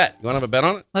have a bet. You want to have a bet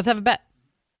on it? Let's have a bet.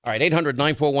 All right,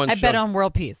 800-941. I bet on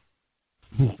world peace.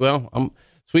 Well,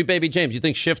 Sweet Baby James, you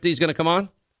think Shifty's going to come on?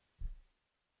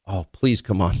 Oh, please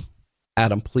come on.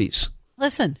 Adam, please.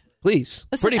 Listen. Please.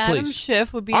 Pretty Adam please.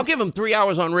 Schiff would be... I'll give him 3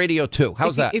 hours on radio, too.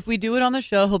 How's that? If we do it on the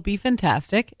show, he'll be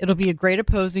fantastic. It'll be a great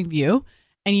opposing view.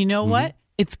 And you know what?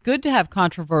 It's good to have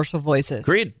controversial voices.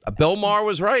 Agreed. Bill Maher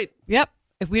was right. Yep.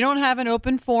 If we don't have an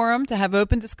open forum to have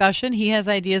open discussion, he has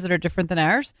ideas that are different than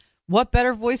ours. What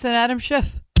better voice than Adam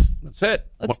Schiff? That's it.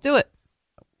 Let's do it.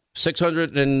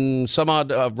 600 and some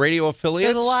odd radio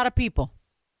affiliates. There's a lot of people.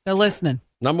 They're listening.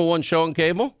 Number one show on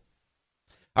cable.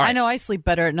 All right. I know I sleep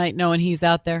better at night knowing he's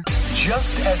out there.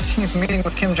 just as he's meeting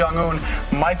with Kim Jong-un,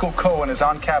 Michael Cohen is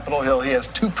on Capitol Hill. He has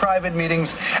 2 private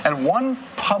meetings and 1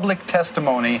 public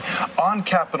testimony on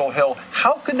Capitol Hill.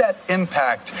 How could that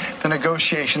impact the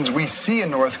negotiations we see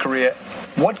in North Korea?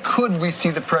 What could we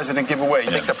see the president give away? I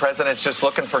think the president's just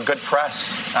looking for good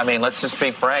press. I mean, let's just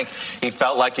be frank. He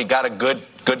felt like he got a good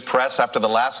press after the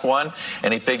last one,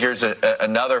 and he figures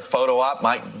another photo op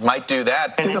might do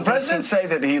that. Did the president say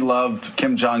that he loved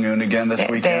Kim Jong-un again this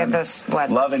weekend? They have this,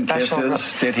 love and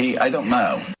kisses? Did he? I don't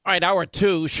know. All right, hour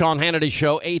 2, Sean Hannity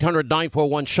Show,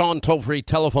 800-941-SEAN, toll-free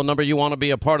telephone number. You want to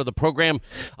be a part of the program.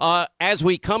 As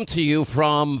we come to you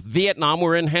from Vietnam,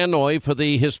 we're in Hanoi for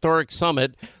the historic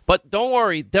summit. But don't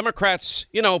worry, Democrats,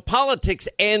 politics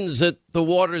ends at the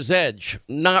water's edge.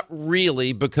 Not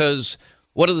really, because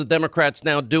what are the Democrats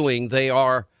now doing? They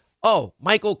are,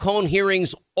 Michael Cohen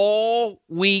hearings all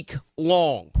week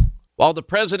long while the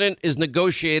president is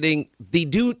negotiating the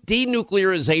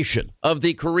denuclearization of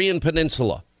the Korean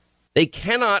Peninsula. They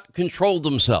cannot control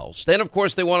themselves. Then, of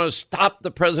course, they want to stop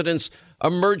the president's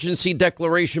emergency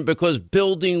declaration because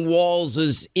building walls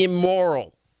is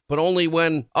immoral, but only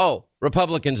when,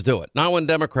 Republicans do it, not when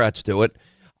Democrats do it.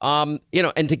 And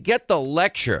to get the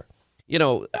lecture,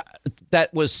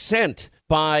 that was sent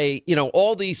by,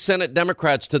 all these Senate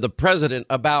Democrats to the president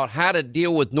about how to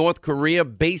deal with North Korea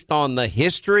based on the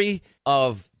history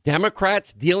of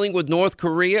Democrats dealing with North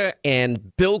Korea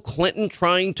and Bill Clinton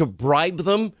trying to bribe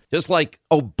them, just like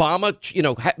Obama,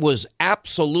 was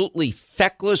absolutely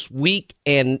feckless, weak,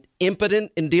 and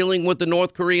impotent in dealing with the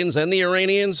North Koreans and the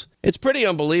Iranians. It's pretty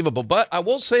unbelievable. But I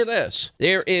will say this.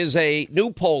 There is a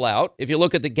new poll out. If you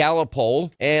look at the Gallup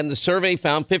poll, and the survey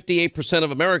found 58%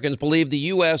 of Americans believe the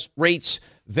U.S. rates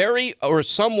very or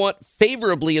somewhat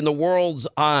favorably in the world's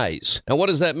eyes. Now, what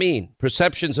does that mean?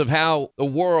 Perceptions of how the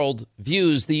world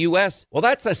views the U.S.? Well,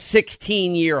 that's a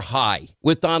 16-year high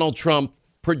with Donald Trump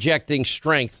projecting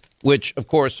strength, which, of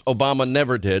course, Obama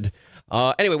never did.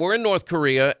 Anyway, we're in North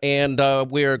Korea, and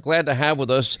we're glad to have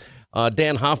with us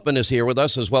Dan Hoffman is here with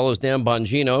us, as well as Dan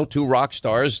Bongino, 2 rock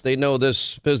stars. They know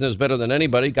this business better than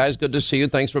anybody. Guys, good to see you.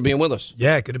 Thanks for being with us.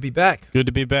 Yeah, good to be back. Good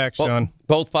to be back, Sean.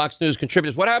 Both Fox News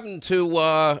contributors. What happened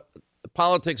to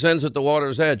politics ends at the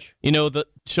water's edge?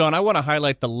 Sean, I want to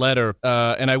highlight the letter,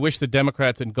 and I wish the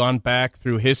Democrats had gone back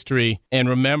through history and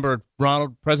remembered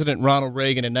President Ronald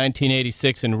Reagan in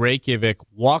 1986 in Reykjavik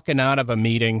walking out of a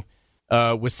meeting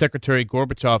with Secretary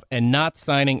Gorbachev and not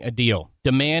signing a deal,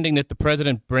 demanding that the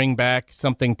president bring back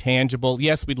something tangible.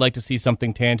 Yes, we'd like to see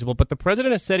something tangible, but the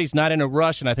president has said he's not in a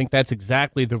rush, and I think that's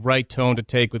exactly the right tone to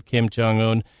take with Kim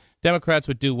Jong-un. Democrats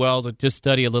would do well to just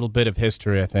study a little bit of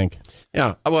history, I think.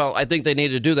 Yeah, well, I think they need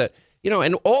to do that.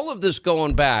 And all of this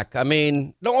going back, I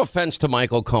mean, no offense to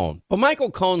Michael Cohen, but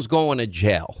Michael Cohen's going to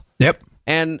jail. Yep.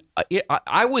 And I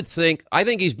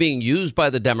think he's being used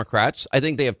by the Democrats. I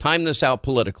think they have timed this out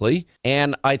politically,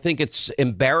 and I think it's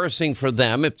embarrassing for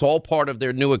them. It's all part of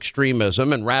their new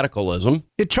extremism and radicalism.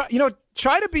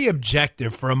 Try to be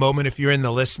objective for a moment if you're in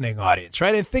the listening audience,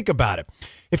 right? And think about it.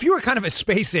 If you were kind of a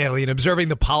space alien observing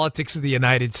the politics of the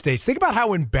United States, think about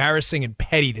how embarrassing and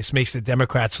petty this makes the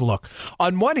Democrats look.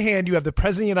 On one hand, you have the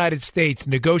president of the United States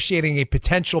negotiating a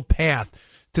potential path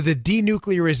to the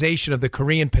denuclearization of the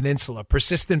Korean Peninsula,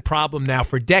 persistent problem now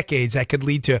for decades that could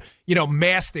lead to,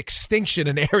 mass extinction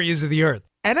in areas of the earth.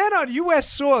 And then on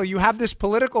U.S. soil, you have this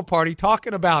political party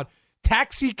talking about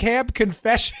taxi cab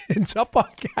confessions up on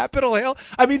Capitol Hill.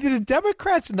 I mean, did the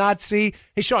Democrats not see?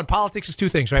 Hey, Sean, politics is 2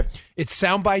 things, right? It's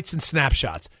sound bites and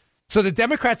snapshots. So the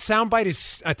Democrats' soundbite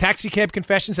is a taxi cab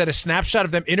confessions at a snapshot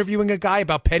of them interviewing a guy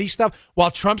about petty stuff while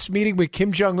Trump's meeting with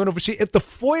Kim Jong-un overseas. The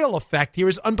foil effect here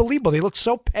is unbelievable. They look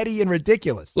so petty and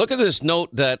ridiculous. Look at this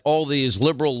note that all these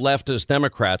liberal leftist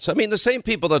Democrats, I mean, the same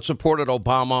people that supported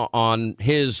Obama on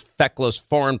his feckless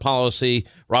foreign policy,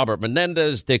 Robert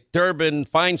Menendez, Dick Durbin,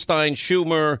 Feinstein,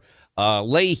 Schumer,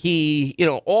 Leahy,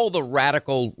 all the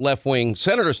radical left-wing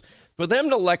senators, for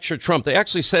them to lecture Trump, they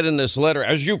actually said in this letter,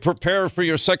 as you prepare for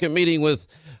your second meeting with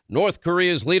North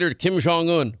Korea's leader, Kim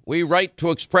Jong-un, we write to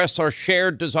express our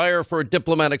shared desire for a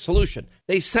diplomatic solution.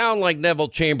 They sound like Neville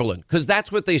Chamberlain, because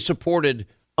that's what they supported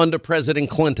under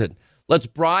President Clinton. Let's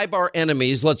bribe our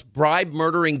enemies. Let's bribe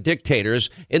murdering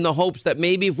dictators in the hopes that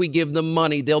maybe if we give them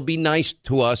money, they'll be nice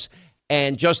to us.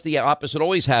 And just the opposite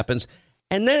always happens.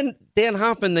 And then Dan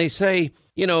Hoffman, they say,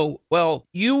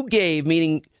 you gave,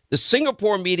 meaning the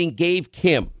Singapore meeting gave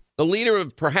Kim, the leader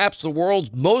of perhaps the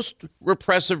world's most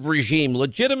repressive regime,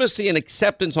 legitimacy and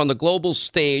acceptance on the global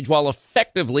stage while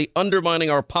effectively undermining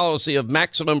our policy of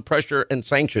maximum pressure and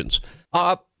sanctions.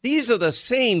 These are the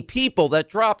same people that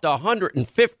dropped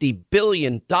 $150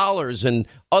 billion in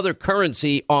other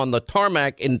currency on the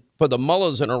tarmac for the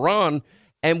mullahs in Iran.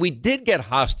 And we did get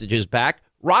hostages back.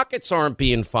 Rockets aren't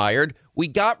being fired. We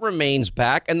got remains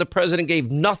back, and the president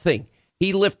gave nothing.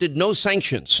 He lifted no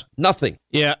sanctions, nothing.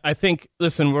 Yeah, I think,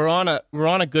 listen, we're on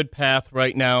a good path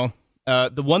right now.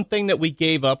 The one thing that we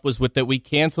gave up was that we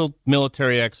canceled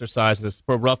military exercises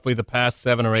for roughly the past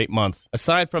 7 or 8 months.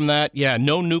 Aside from that,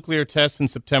 no nuclear tests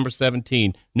since September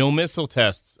 17, no missile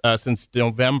tests since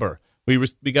November.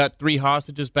 We got 3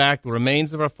 hostages back, the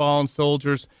remains of our fallen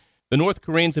soldiers. The North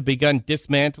Koreans have begun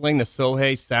dismantling the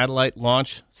Sohae satellite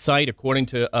launch site, according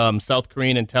to South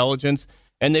Korean intelligence,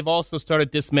 and they've also started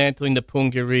dismantling the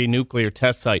Punggye-ri nuclear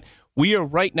test site. We are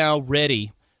right now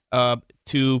ready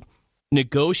to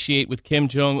negotiate with Kim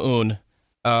Jong-un,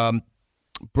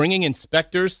 bringing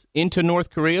inspectors into North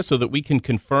Korea so that we can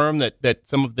confirm that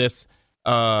some of this,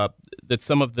 that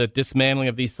some of the dismantling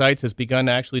of these sites has begun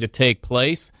actually to take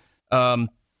place. And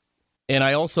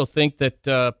I also think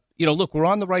that, look, we're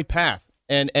on the right path,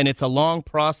 and it's a long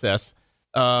process.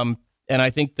 And I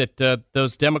think that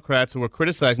those Democrats who are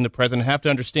criticizing the president have to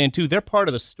understand, too, they're part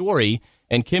of the story.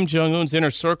 And Kim Jong-un's inner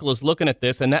circle is looking at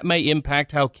this, and that may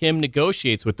impact how Kim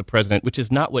negotiates with the president, which is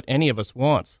not what any of us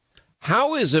wants.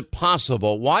 How is it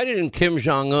possible? Why didn't Kim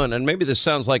Jong-un, and maybe this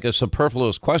sounds like a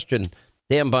superfluous question,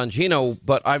 Dan Bongino,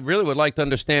 but I really would like to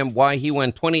understand why he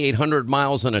went 2,800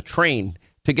 miles on a train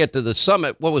to get to the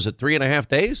summit. What was it, 3.5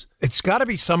 days? It's got to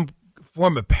be some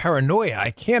form of paranoia.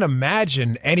 I can't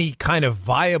imagine any kind of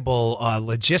viable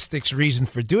logistics reason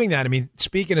for doing that. I mean,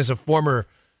 speaking as a former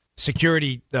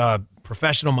security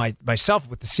professional myself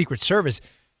with the Secret Service,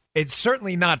 it's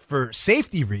certainly not for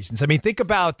safety reasons. I mean, think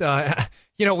about,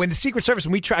 when the Secret Service,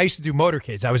 I used to do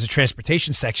motorcades. I was a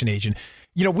transportation section agent.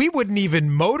 We wouldn't even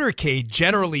motorcade,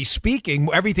 generally speaking.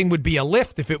 Everything would be a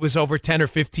lift if it was over 10 or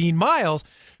 15 miles,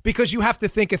 because you have to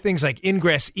think of things like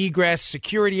ingress, egress,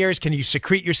 security areas. Can you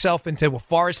secrete yourself into a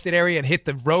forested area and hit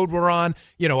the road we're on,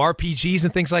 RPGs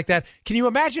and things like that? Can you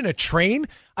imagine a train?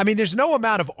 I mean, there's no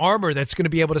amount of armor that's going to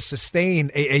be able to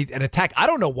sustain an attack. I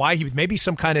don't know why maybe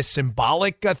some kind of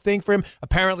symbolic thing for him.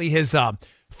 Apparently his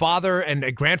father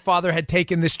and grandfather had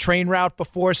taken this train route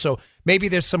before, so maybe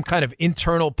there's some kind of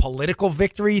internal political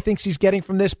victory he thinks he's getting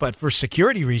from this. But for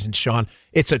security reasons, Sean,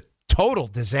 it's a total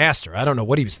disaster. I don't know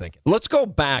what he was thinking. Let's go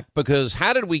back, because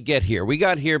how did we get here? We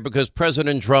got here because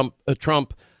President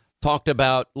Trump talked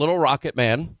about Little Rocket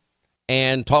Man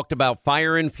and talked about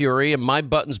fire and fury, and my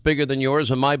button's bigger than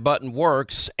yours, and my button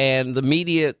works. And the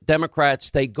media, Democrats,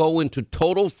 they go into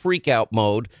total freak-out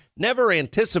mode, never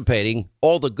anticipating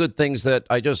all the good things that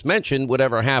I just mentioned would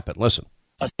ever happen. Listen.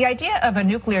 The idea of a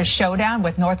nuclear showdown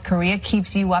with North Korea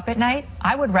keeps you up at night.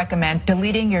 I would recommend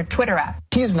deleting your Twitter app.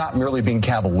 He is not merely being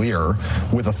cavalier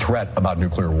with a threat about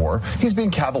nuclear war. He's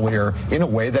being cavalier in a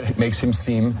way that makes him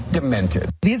seem demented.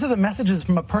 These are the messages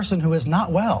from a person who is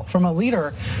not well, from a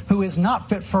leader who is not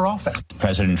fit for office.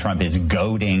 President Trump is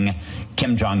goading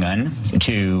Kim Jong-un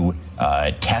to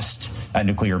test a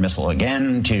nuclear missile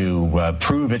again, to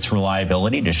prove its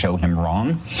reliability, to show him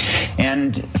wrong.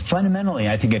 And fundamentally,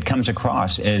 I think it comes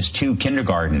across as 2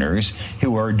 kindergarteners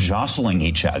who are jostling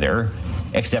each other,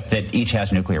 except that each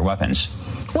has nuclear weapons.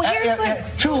 Well,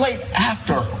 too late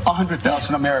after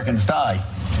 100,000 Americans die.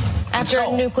 After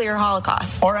a nuclear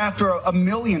holocaust. Or after a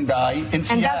million die in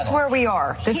Seattle. And that's where we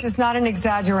are. This is not an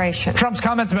exaggeration. Trump's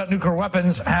comments about nuclear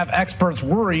weapons have experts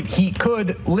worried he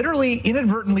could literally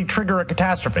inadvertently trigger a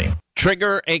catastrophe.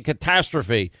 Trigger a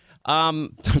catastrophe.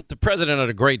 The president had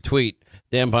a great tweet,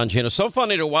 Dan Bongino. So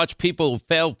funny to watch people who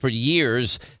failed for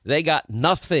years. They got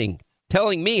nothing,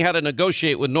 telling me how to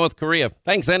negotiate with North Korea.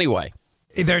 Thanks anyway.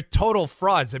 They're total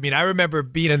frauds. I mean, I remember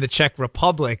being in the Czech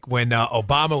Republic when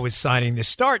Obama was signing the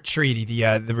START treaty,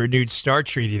 the renewed START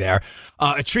treaty there,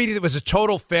 a treaty that was a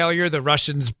total failure. The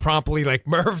Russians promptly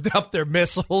merved up their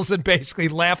missiles and basically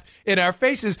laughed in our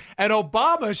faces. And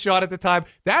Obama, Sean, at the time,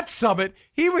 that summit,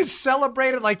 he was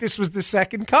celebrated like this was the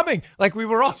second coming. Like we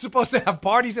were all supposed to have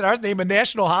parties at ours, name a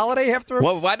national holiday after him.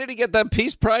 Well, why did he get that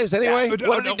peace prize anyway? Yeah,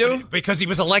 what did he do? Because he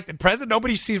was elected president.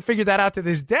 Nobody figured that out to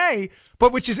this day.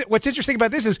 But what's interesting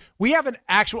about this is we have an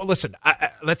actual, listen,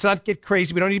 let's not get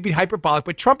crazy. We don't need to be hyperbolic,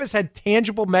 but Trump has had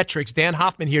tangible metrics, Dan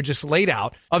Hoffman here just laid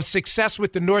out, of success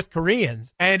with the North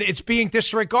Koreans. And it's being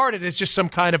disregarded as just some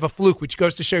kind of a fluke, which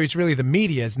goes to show you it's really the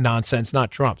media's nonsense,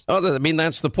 not Trump's. Oh, I mean,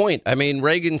 that's the point. I mean,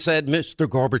 Reagan said, Mr.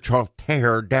 Gorbachev,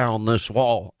 tear down this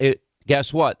wall.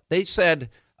 Guess what? They said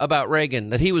about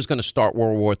Reagan that he was going to start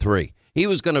World War III. He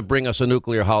was going to bring us a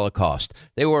nuclear holocaust.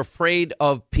 They were afraid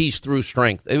of peace through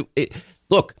strength.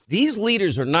 Look, these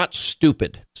leaders are not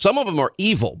stupid. Some of them are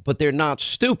evil, but they're not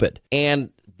stupid.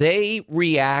 And they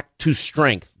react to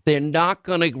strength. They're not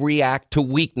going to react to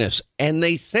weakness. And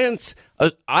they sense,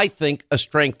 I think, a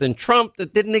strength in Trump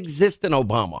that didn't exist in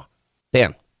Obama.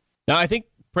 Dan. Now, I think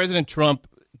President Trump,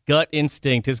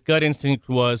 his gut instinct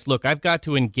was, look, I've got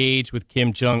to engage with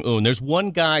Kim Jong-un. There's one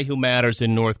guy who matters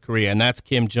in North Korea, and that's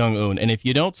Kim Jong-un. And if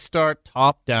you don't start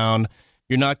top down,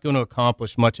 you're not going to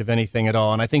accomplish much of anything at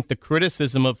all. And I think the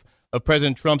criticism of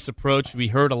President Trump's approach, we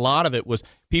heard a lot of it, was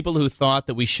people who thought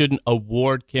that we shouldn't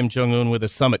award Kim Jong-un with a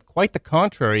summit. Quite the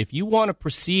contrary. If you want to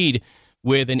proceed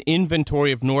with an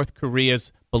inventory of North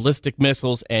Korea's ballistic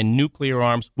missiles and nuclear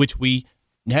arms, which we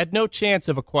had no chance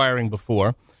of acquiring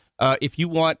before, if you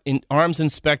want arms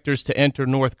inspectors to enter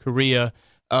North Korea,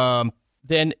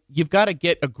 then you've got to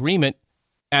get agreement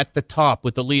at the top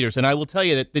with the leaders. And I will tell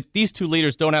you that these two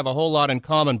leaders don't have a whole lot in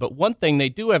common, but one thing they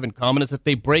do have in common is that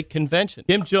they break convention.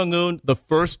 Kim Jong-un, the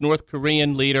first North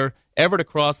Korean leader ever to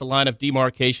cross the line of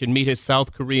demarcation, meet his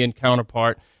South Korean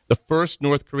counterpart, the first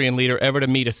North Korean leader ever to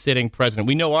meet a sitting president.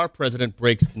 We know our president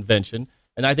breaks convention,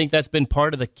 and I think that's been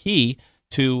part of the key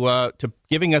to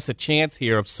giving us a chance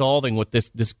here of solving with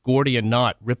this Gordian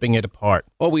knot, ripping it apart.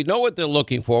 Well, we know what they're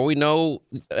looking for. We know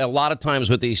a lot of times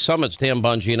with these summits, Dan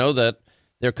Bongino, that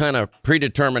they're kind of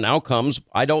predetermined outcomes.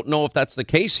 I don't know if that's the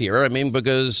case here. I mean,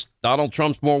 because Donald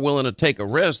Trump's more willing to take a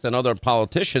risk than other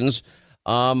politicians.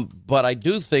 But I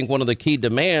do think one of the key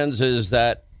demands is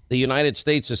that the United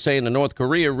States is saying to North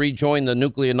Korea rejoin the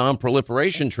Nuclear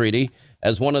Non-Proliferation Treaty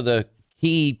as one of the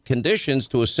key conditions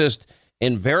to assist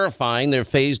in verifying their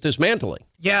phased dismantling.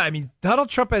 Yeah, I mean, Donald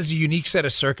Trump has a unique set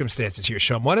of circumstances here,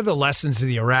 Sean. One of the lessons of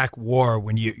the Iraq War,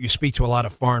 when you speak to a lot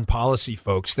of foreign policy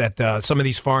folks, that some of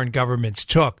these foreign governments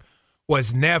took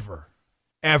was never,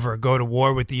 ever go to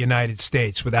war with the United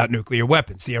States without nuclear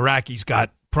weapons. The Iraqis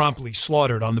got promptly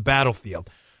slaughtered on the battlefield.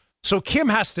 So Kim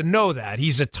has to know that.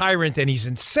 He's a tyrant and he's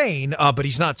insane, but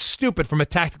he's not stupid from a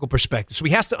tactical perspective. So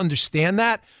he has to understand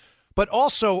that. But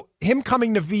also, him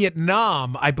coming to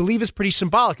Vietnam, I believe, is pretty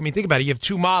symbolic. I mean, think about it. You have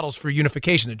two models for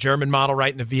unification, the German model,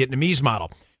 right, and the Vietnamese model.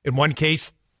 In one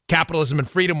case, capitalism and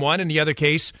freedom won. In the other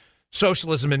case,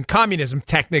 socialism and communism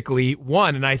technically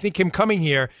won. And I think him coming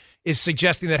here is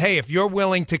suggesting that, hey, if you're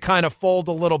willing to kind of fold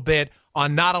a little bit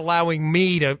on not allowing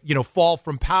me to, fall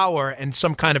from power and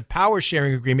some kind of power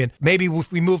sharing agreement, maybe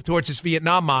if we move towards this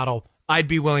Vietnam model, I'd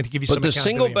be willing to give you some accountability. But the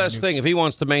single best thing, if he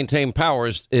wants to maintain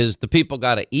powers, is the people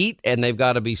got to eat and they've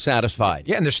got to be satisfied.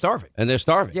 Yeah, and they're starving.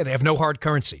 Yeah, they have no hard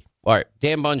currency. All right,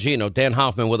 Dan Bongino, Dan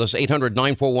Hoffman with us,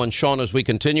 800-941-SEAN as we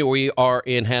continue. We are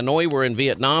in Hanoi. We're in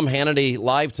Vietnam. Hannity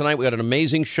live tonight. We got an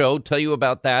amazing show. Tell you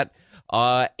about that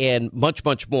and much,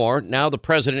 much more. Now the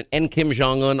president and Kim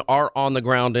Jong-un are on the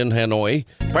ground in Hanoi.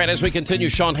 All right, as we continue,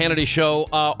 Sean Hannity show.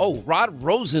 Rod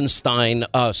Rosenstein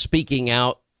speaking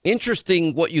out.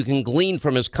 Interesting what you can glean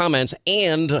from his comments.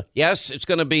 And, yes, it's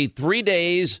going to be 3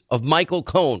 days of Michael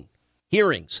Cohen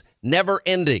hearings, never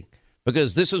ending,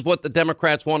 because this is what the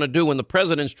Democrats want to do when the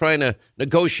president's trying to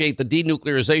negotiate the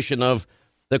denuclearization of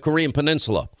the Korean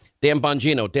Peninsula. Dan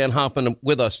Bongino, Dan Hoffman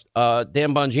with us.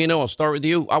 Dan Bongino, I'll start with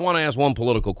you. I want to ask one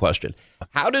political question.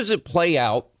 How does it play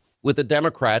out with the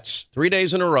Democrats 3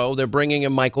 days in a row? They're bringing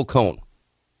in Michael Cohen.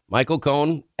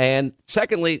 And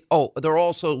secondly, they're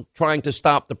also trying to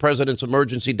stop the president's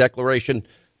emergency declaration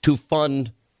to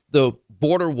fund the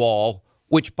border wall,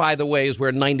 which, by the way, is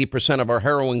where 90% of our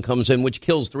heroin comes in, which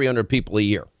kills 300 people a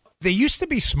year. They used to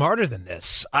be smarter than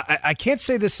this. I can't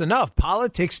say this enough.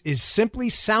 Politics is simply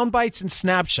sound bites and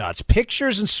snapshots,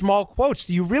 pictures and small quotes.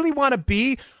 Do you really want to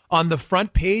be on the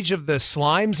front page of the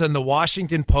Slimes and the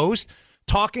Washington Post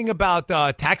talking about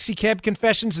taxi cab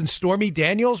confessions and Stormy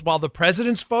Daniels while the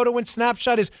president's photo and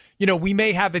snapshot is, we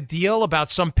may have a deal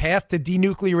about some path to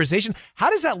denuclearization?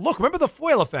 How does that look? Remember the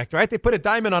foil effect, right? They put a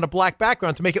diamond on a black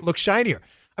background to make it look shinier.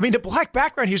 I mean, the black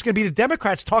background here is going to be the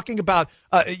Democrats talking about,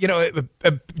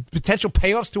 potential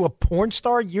payoffs to a porn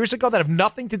star years ago that have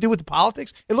nothing to do with the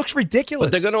politics. It looks ridiculous.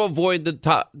 But they're going to avoid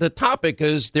the topic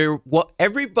because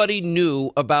everybody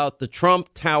knew about the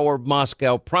Trump Tower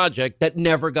Moscow project that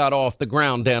never got off the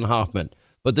ground, Dan Hoffman.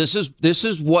 But this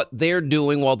is what they're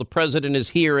doing while the president is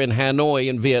here in Hanoi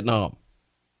in Vietnam.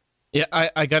 Yeah,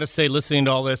 I got to say, listening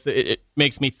to all this, it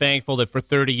makes me thankful that for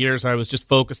 30 years I was just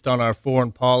focused on our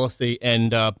foreign policy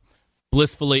and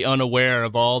blissfully unaware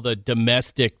of all the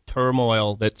domestic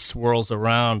turmoil that swirls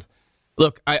around.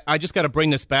 Look, I just got to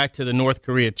bring this back to the North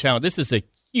Korea challenge. This is a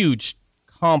huge,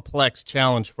 complex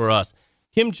challenge for us.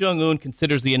 Kim Jong-un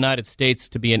considers the United States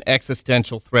to be an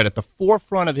existential threat. At the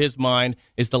forefront of his mind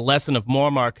is the lesson of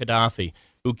Muammar Gaddafi,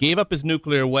 who gave up his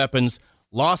nuclear weapons,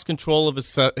 lost control of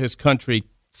his country,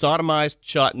 sodomized,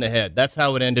 shot in the head. That's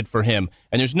how it ended for him.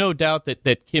 And there's no doubt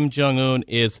that Kim Jong-un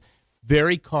is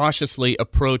very cautiously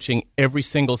approaching every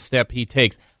single step he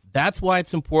takes. That's why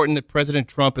it's important that President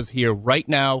Trump is here right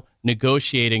now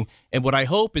negotiating. And what I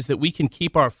hope is that we can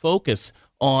keep our focus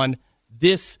on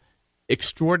this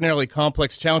extraordinarily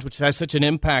complex challenge, which has such an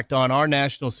impact on our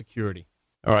national security.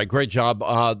 All right, great job.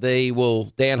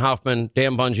 Dan Hoffman,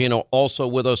 Dan Bongino, also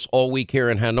with us all week here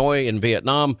in Hanoi in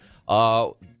Vietnam.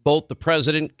 Both the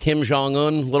president, Kim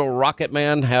Jong-un, little rocket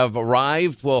man, have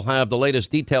arrived. We'll have the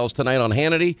latest details tonight on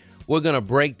Hannity. We're going to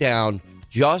break down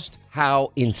just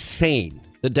how insane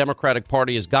the Democratic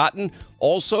Party has gotten.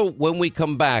 Also, when we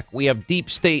come back, we have deep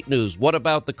state news. What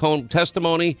about the Cohn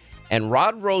testimony? And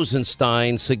Rod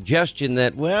Rosenstein's suggestion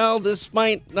that, well, this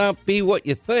might not be what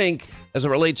you think as it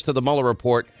relates to the Mueller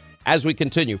report. As we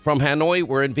continue from Hanoi,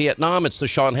 we're in Vietnam. It's the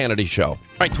Sean Hannity Show. All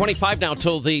right, 25 now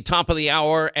till the top of the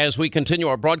hour. As we continue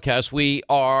our broadcast, we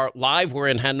are live. We're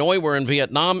in Hanoi. We're in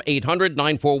Vietnam.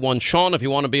 800-941-SEAN if you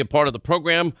want to be a part of the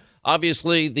program.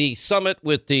 Obviously, the summit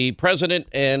with the president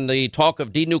and the talk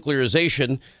of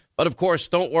denuclearization. But, of course,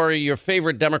 don't worry, your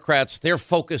favorite Democrats, they're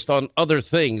focused on other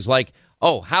things like,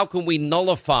 oh, how can we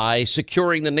nullify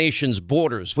securing the nation's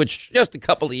borders, which just a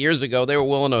couple of years ago they were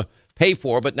willing to pay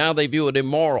for, but now they view it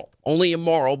immoral. Only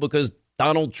immoral because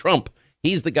Donald Trump,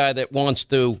 he's the guy that wants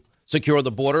to secure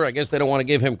the border. I guess they don't want to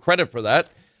give him credit for that.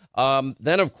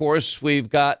 Then, of course, we've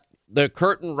got the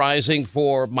curtain rising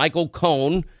for Michael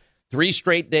Cohen. 3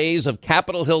 straight days of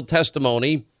Capitol Hill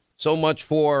testimony. So much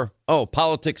for,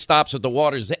 politics stops at the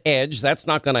water's edge. That's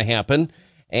not going to happen.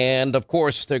 And, of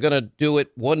course, they're going to do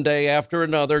it one day after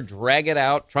another, drag it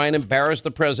out, try and embarrass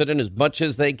the president as much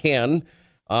as they can.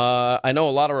 I know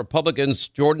a lot of Republicans,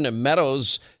 Jordan and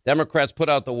Meadows, Democrats put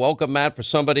out the welcome mat for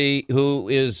somebody who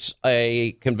is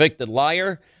a convicted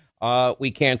liar.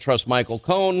 We can't trust Michael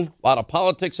Cohen. A lot of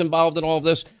politics involved in all of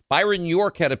this. Byron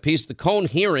York had a piece. The Cohen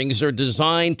hearings are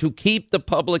designed to keep the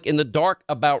public in the dark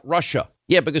about Russia.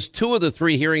 Yeah, because 2 of the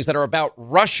 3 hearings that are about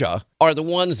Russia are the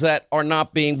ones that are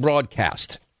not being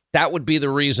broadcast. That would be the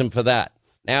reason for that.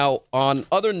 Now, on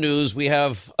other news, we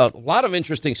have a lot of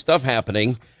interesting stuff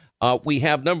happening. We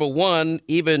have, number one,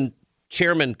 even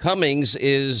Chairman Cummings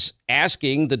is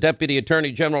asking the Deputy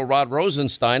Attorney General Rod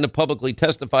Rosenstein to publicly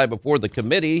testify before the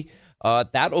committee.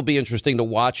 That'll be interesting to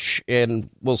watch, and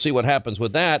we'll see what happens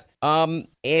with that.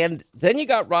 And then you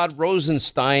got Rod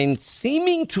Rosenstein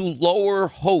seeming to lower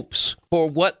hopes for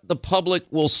what the public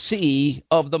will see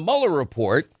of the Mueller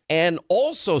report, and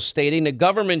also stating that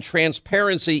government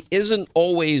transparency isn't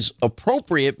always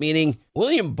appropriate, meaning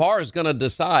William Barr is going to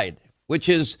decide, which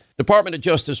is Department of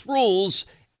Justice rules,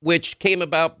 which came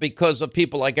about because of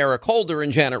people like Eric Holder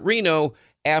and Janet Reno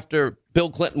after Bill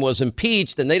Clinton was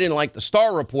impeached, and they didn't like the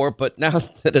Starr report. But now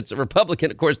that it's a Republican,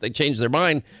 of course, they changed their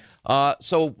mind.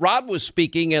 So Rod was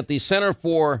speaking at the Center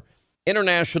for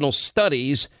International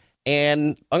Studies,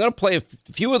 and I'm going to play a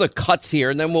few of the cuts here,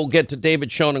 and then we'll get to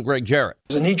David Schoen and Greg Jarrett.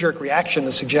 There's a knee-jerk reaction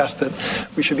to suggest that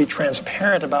we should be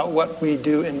transparent about what we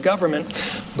do in government,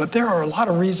 but there are a lot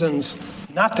of reasons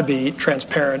not to be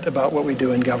transparent about what we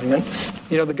do in government.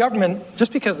 You know, the government,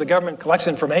 just because the government collects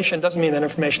information doesn't mean that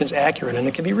information is accurate, and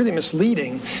it can be really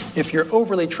misleading if you're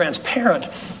overly transparent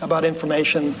about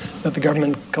information that the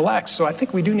government collects. So I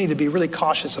think we do need to be really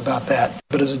cautious about that.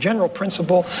 But as a general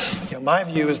principle, my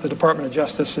view is the Department of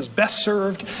Justice is best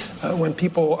served when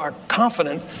people are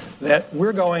confident that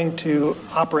we're going to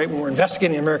operate, when we're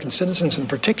investigating American citizens in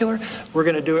particular, we're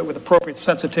going to do it with appropriate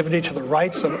sensitivity to the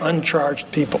rights of uncharged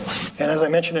people. And as I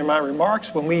mentioned in my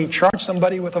remarks, when we charge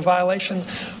somebody with a violation,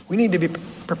 we need to be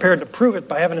prepared to prove it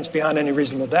by evidence beyond any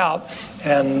reasonable doubt.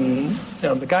 And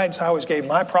the guidance I always gave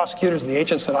my prosecutors and the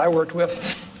agents that I worked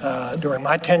with during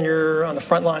my tenure on the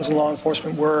front lines in law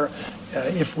enforcement were,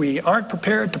 if we aren't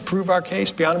prepared to prove our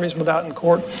case beyond a reasonable doubt in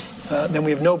court, then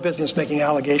we have no business making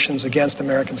allegations against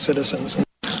American citizens.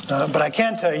 But I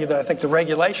can tell you that I think the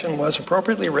regulation was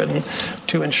appropriately written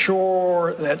to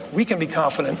ensure that we can be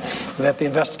confident that the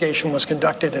investigation was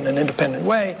conducted in an independent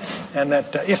way, and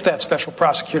that if that special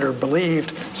prosecutor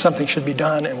believed something should be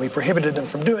done and we prohibited him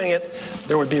from doing it,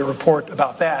 there would be a report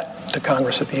about that to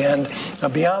Congress at the end.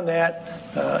 Beyond that,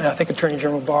 I think Attorney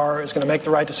General Barr is going to make the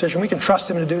right decision. We can trust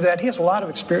him to do that. He has a lot of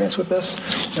experience with this.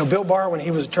 Bill Barr, when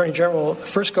he was Attorney General the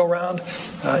first go-round,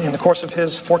 in the course of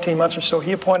his 14 months or so,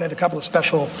 he appointed a couple of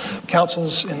special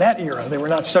counsels in that era. They were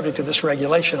not subject to this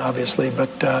regulation, obviously,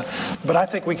 but I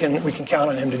think we can count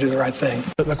on him to do the right thing.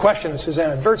 The question that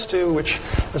Suzanne adverts to, which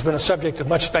has been a subject of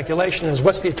much speculation, is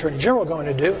what's the Attorney General going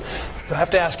to do? You'll have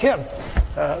to ask him.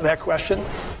 that question.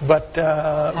 But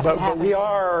we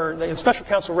are, the special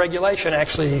counsel regulation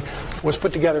actually was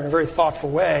put together in a very thoughtful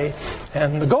way.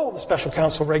 And the goal of the special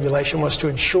counsel regulation was to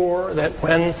ensure that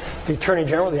when the Attorney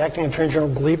General, the acting Attorney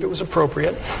General, believed it was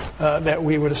appropriate, that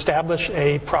we would establish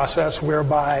a process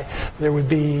whereby there would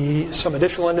be some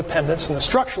additional independence. And the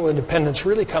structural independence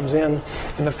really comes in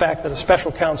the fact that a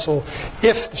special counsel,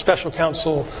 if the special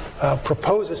counsel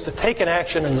proposes to take an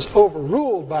action and is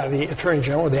overruled by the Attorney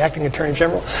General or the acting Attorney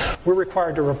General, we're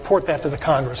required to report that to the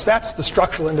Congress. That's the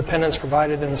structural independence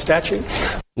provided in the statute.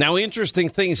 Now, interesting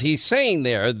things he's saying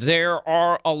there. There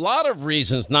are a lot of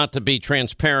reasons not to be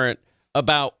transparent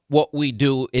about what we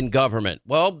do in government.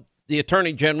 Well, the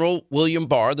Attorney General, William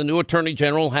Barr, the new Attorney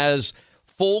General, has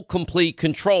full, complete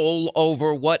control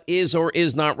over what is or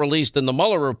is not released in the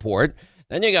Mueller report.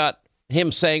 Then you got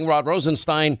him saying, Rod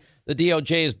Rosenstein, the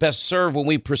DOJ is best served when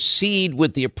we proceed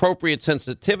with the appropriate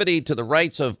sensitivity to the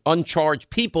rights of uncharged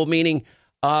people, meaning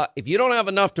if you don't have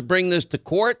enough to bring this to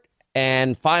court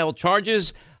and file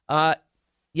charges,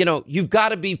 you've got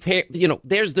to be,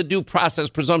 there's the due process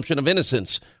presumption of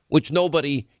innocence, which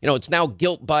nobody, it's now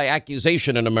guilt by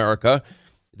accusation in America.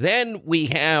 Then we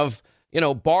have,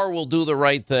 Barr will do the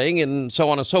right thing and so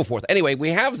on and so forth. Anyway, we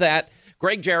have that.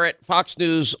 Greg Jarrett, Fox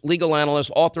News legal analyst,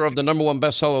 author of the #1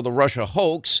 bestseller, The Russia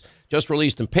Hoax, just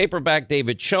released in paperback.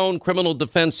 David Schoen, criminal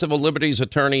defense, civil liberties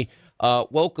attorney.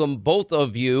 Welcome, both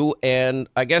of you. And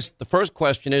I guess the first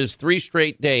question is 3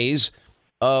 straight days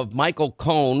of Michael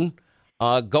Cohen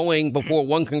going before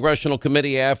one congressional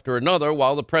committee after another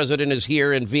while the president is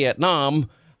here in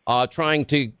Vietnam trying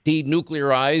to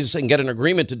denuclearize and get an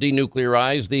agreement to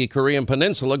denuclearize the Korean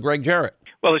Peninsula. Greg Jarrett.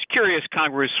 Well, it's curious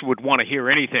Congress would want to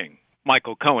hear anything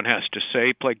Michael Cohen has to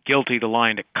say, pled guilty to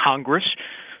lying to Congress.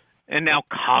 And now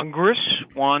Congress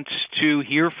wants to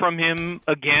hear from him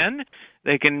again.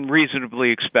 They can reasonably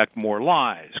expect more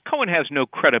lies. Cohen has no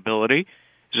credibility.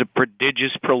 He's a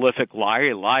prodigious, prolific liar.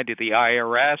 He lied to the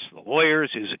IRS, the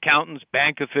lawyers, his accountants,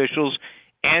 bank officials,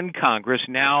 and Congress.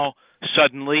 Now,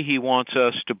 suddenly, he wants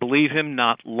us to believe him.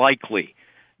 Not likely.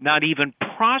 Not even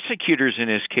prosecutors in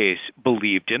his case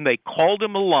believed him. They called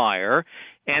him a liar,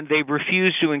 and they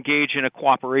refused to engage in a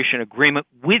cooperation agreement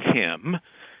with him.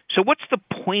 So what's the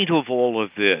point of all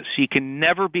of this? He can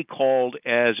never be called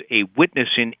as a witness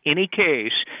in any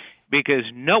case because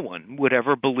no one would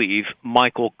ever believe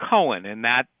Michael Cohen, and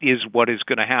that is what is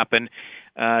going to happen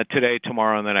today,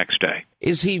 tomorrow, and the next day.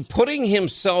 Is he putting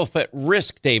himself at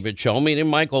risk, David Schoen, meaning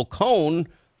Michael Cohen,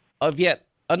 of yet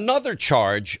another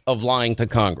charge of lying to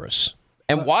Congress?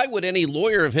 And why would any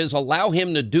lawyer of his allow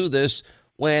him to do this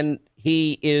when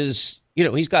he is,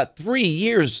 he's got 3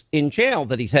 years in jail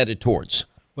that he's headed towards?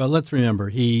 Well, let's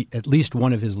remember, at least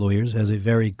one of his lawyers has a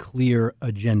very clear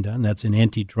agenda, and that's an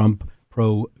anti-Trump,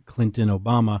 pro-Clinton,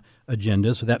 Obama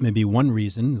agenda. So that may be one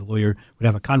reason the lawyer would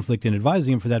have a conflict in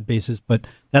advising him for that basis, but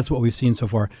that's what we've seen so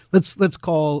far. Let's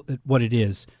call it what it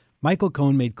is. Michael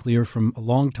Cohen made clear from a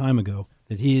long time ago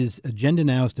that his agenda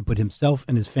now is to put himself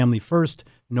and his family first,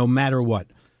 no matter what.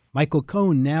 Michael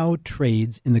Cohen now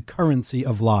trades in the currency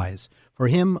of lies. For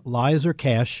him, lies are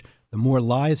cash. The more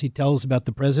lies he tells about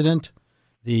the president,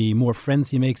 the more friends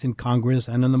he makes in Congress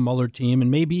and on the Mueller team, and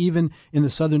maybe even in the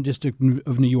Southern District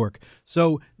of New York.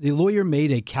 So the lawyer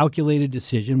made a calculated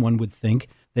decision, one would think,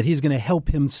 that he's going to help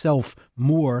himself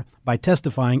more by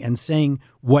testifying and saying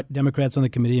what Democrats on the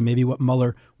committee and maybe what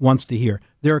Mueller wants to hear.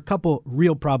 There are a couple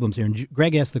real problems here. And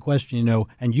Greg asked the question,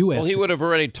 and you asked. Well, he would have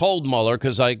already told Mueller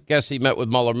because I guess he met with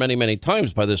Mueller many, many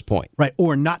times by this point. Right.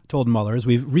 Or not told Mueller, as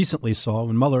we recently saw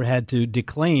when Mueller had to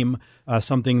declaim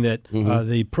something that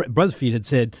the BuzzFeed had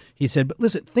said. He said, but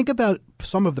listen, think about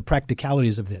some of the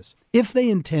practicalities of this. If they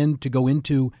intend to go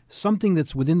into something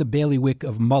that's within the bailiwick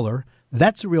of Mueller,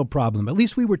 that's a real problem. At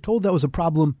least we were told that was a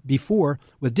problem before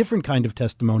with different kind of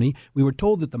testimony. We were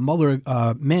told that the Mueller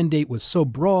mandate was so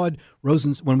broad.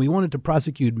 When we wanted to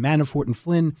prosecute Manafort and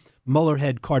Flynn, Mueller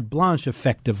had carte blanche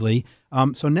effectively.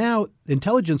 So now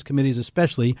intelligence committees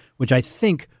especially, which I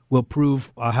think will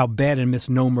prove how bad a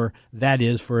misnomer that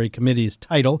is for a committee's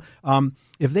title.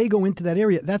 If they go into that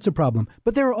area, that's a problem.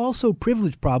 But there are also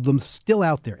privilege problems still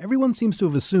out there. Everyone seems to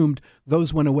have assumed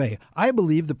those went away. I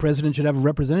believe the president should have a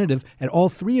representative at all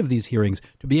 3 of these hearings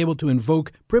to be able to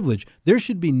invoke privilege. There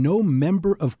should be no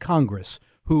member of Congress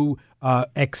who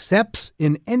accepts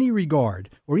in any regard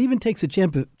or even takes a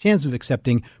chance of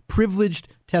accepting privileged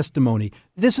testimony.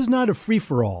 This is not a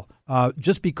free-for-all.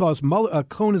 Just because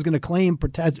Cohen is going to claim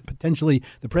potentially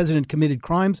the president committed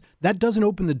crimes, that doesn't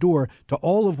open the door to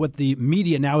all of what the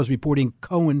media now is reporting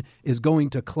Cohen is going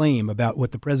to claim about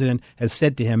what the president has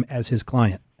said to him as his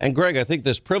client. And Greg, I think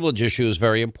this privilege issue is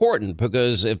very important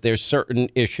because if there's certain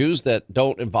issues that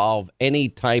don't involve any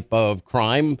type of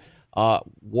crime,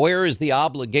 where is the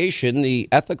obligation, the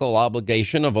ethical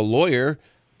obligation of a lawyer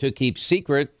to keep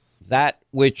secret that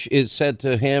which is said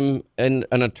to him in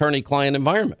an attorney-client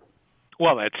environment?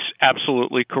 Well, that's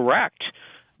absolutely correct.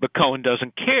 But Cohen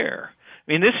doesn't care.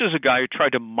 I mean, this is a guy who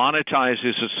tried to monetize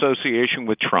his association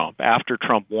with Trump after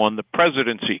Trump won the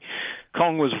presidency.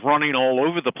 Cohen was running all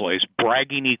over the place,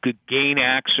 bragging he could gain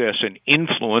access and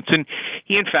influence, and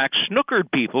he, in fact,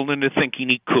 snookered people into thinking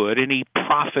he could, and he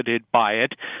profited by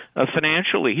it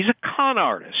financially. He's a con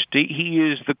artist. He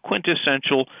is the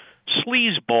quintessential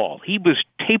sleazeball. He was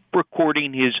tape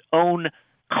recording his own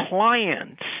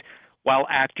clients while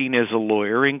acting as a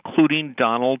lawyer, including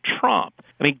Donald Trump.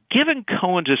 I mean, given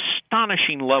Cohen's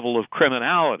astonishing level of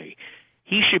criminality,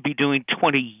 he should be doing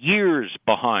 20 years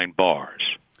behind bars.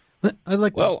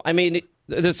 I mean,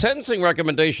 the sentencing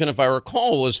recommendation, if I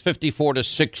recall, was 54 to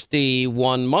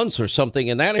 61 months or something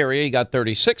in that area. He got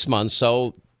 36 months.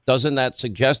 So doesn't that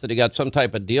suggest that he got some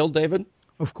type of deal, David?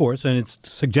 Of course, and it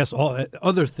suggests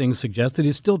other things suggest that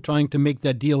he's still trying to make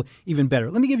that deal even better.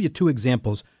 Let me give you two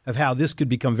examples of how this could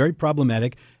become very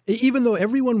problematic, even though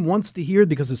everyone wants to hear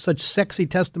because it's such sexy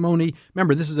testimony.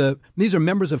 Remember, these are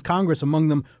members of Congress, among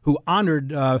them who honored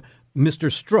Mr.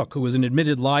 Strzok, who was an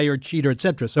admitted liar, cheater,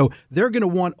 etc. So they're going to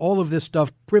want all of this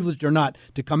stuff, privileged or not,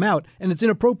 to come out, and it's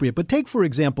inappropriate. But take, for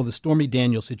example, the Stormy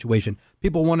Daniels situation.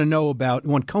 People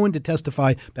want Cohen to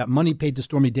testify about money paid to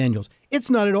Stormy Daniels. It's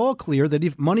not at all clear that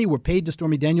if money were paid to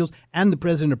Stormy Daniels and the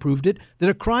president approved it, that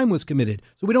a crime was committed.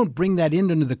 So we don't bring that in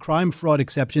under the crime fraud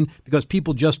exception because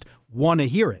people just want to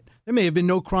hear it. There may have been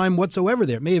no crime whatsoever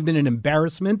there. It may have been an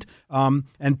embarrassment,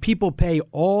 and people pay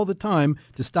all the time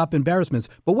to stop embarrassments.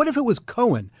 But what if it was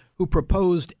Cohen who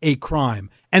proposed a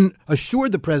crime and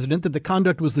assured the president that the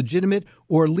conduct was legitimate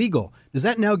or legal? Does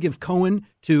that now give Cohen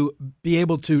to be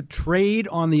able to trade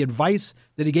on the advice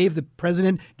that he gave the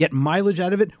president, get mileage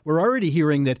out of it? We're already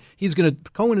hearing that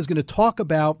Cohen is going to talk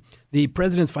about the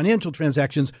president's financial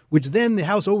transactions, which then the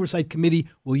House Oversight Committee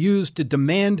will use to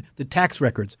demand the tax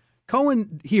records.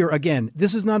 Cohen here, again,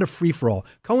 this is not a free-for-all.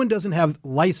 Cohen doesn't have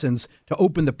license to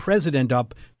open the president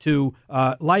up to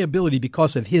liability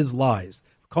because of his lies,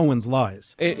 Cohen's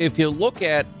lies. If you look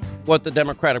at what the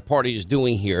Democratic Party is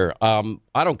doing here,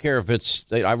 I don't care if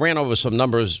I ran over some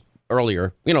numbers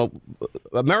earlier. You know,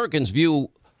 Americans view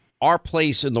our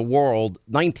place in the world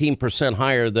 19%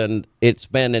 higher than it's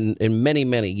been in many,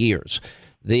 many years.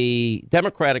 The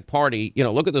Democratic Party,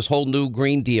 look at this whole new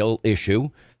Green Deal issue.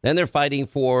 Then they're fighting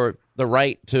for the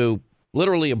right to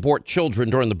literally abort children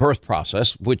during the birth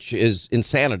process, which is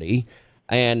insanity,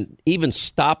 and even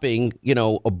stopping,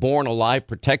 a Born Alive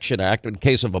Protection Act in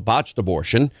case of a botched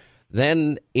abortion.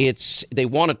 Then they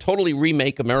want to totally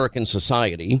remake American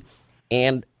society.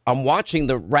 And I'm watching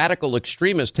the radical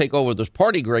extremists take over this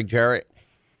party, Greg Jarrett,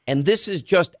 and this is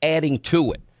just adding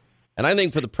to it. And I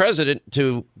think for the president,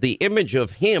 to the image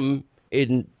of him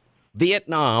in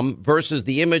Vietnam versus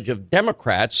the image of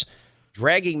Democrats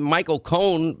dragging Michael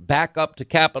Cohen back up to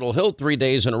Capitol Hill 3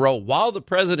 days in a row while the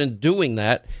president doing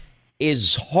that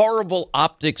is horrible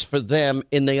optics for them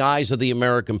in the eyes of the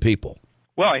American people.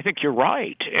 Well, I think you're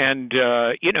right. And,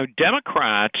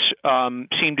 Democrats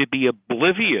seem to be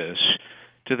oblivious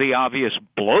to the obvious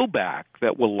blowback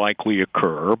that will likely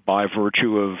occur by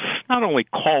virtue of not only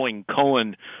calling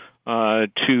Cohen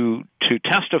to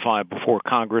testify before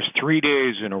Congress 3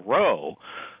 days in a row,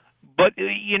 but,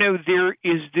 there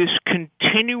is this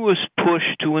continuous push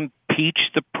to impeach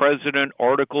the president,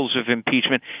 articles of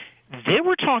impeachment. They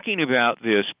were talking about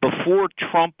this before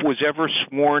Trump was ever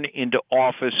sworn into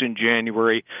office in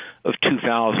January of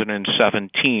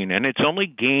 2017, and it's only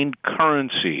gained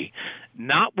currency,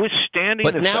 notwithstanding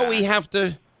the fact.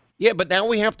 But now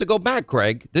we have to go back,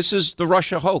 Greg. This is the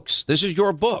Russia hoax. This is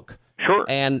your book. Sure.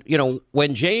 And,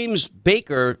 when James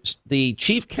Baker, the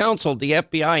chief counsel of the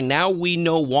FBI, now we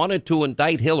know wanted to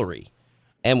indict Hillary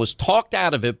and was talked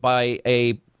out of it by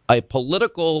a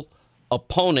political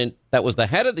opponent that was the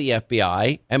head of the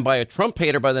FBI and by a Trump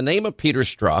hater by the name of Peter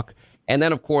Strzok. And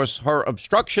then, of course, her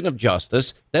obstruction of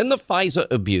justice, then the FISA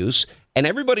abuse. And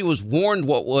everybody was warned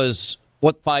what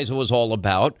FISA was all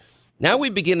about. Now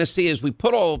we begin to see, as we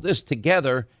put all of this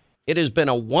together, it has been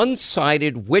a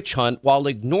one-sided witch hunt while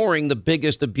ignoring the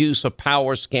biggest abuse of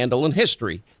power scandal in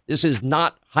history. This is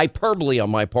not hyperbole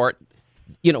on my part.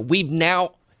 We've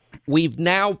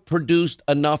now produced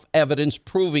enough evidence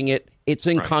proving it. It's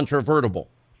incontrovertible.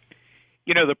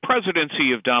 The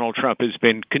presidency of Donald Trump has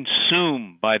been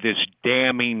consumed by this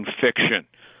damning fiction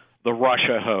the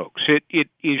Russia hoax. It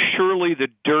is surely the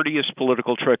dirtiest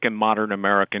political trick in modern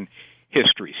American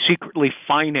history, secretly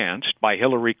financed by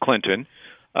Hillary Clinton,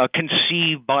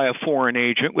 conceived by a foreign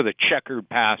agent with a checkered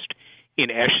past in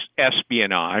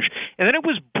espionage, and then it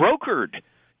was brokered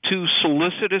to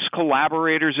solicitous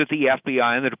collaborators at the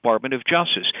FBI and the Department of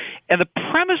Justice. And the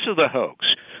premise of the hoax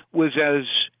was as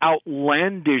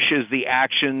outlandish as the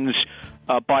actions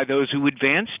by those who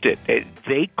advanced it.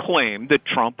 They claimed that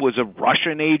Trump was a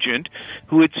Russian agent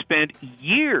who had spent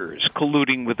years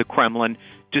colluding with the Kremlin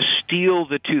to steal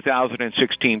the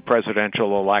 2016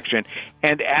 presidential election.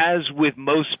 And as with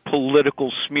most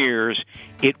political smears,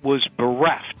 it was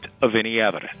bereft of any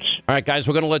evidence. All right, guys,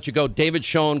 we're going to let you go. David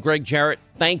Schoen, Greg Jarrett,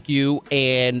 thank you.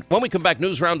 And when we come back,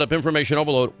 News Roundup, Information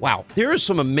Overload. Wow, there are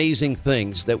some amazing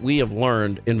things that we have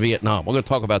learned in Vietnam. We're going to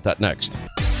talk about that next.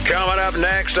 Coming up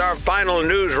next, our final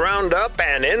News Roundup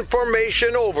and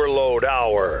Information Overload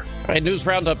Hour. All right, News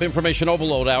Roundup, Information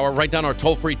Overload Hour. Write down our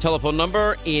toll-free telephone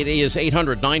number. It is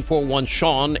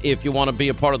 800-941-SEAN if you want to be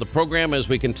a part of the program as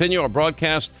we continue our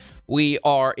broadcast. We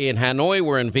are in Hanoi.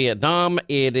 We're in Vietnam.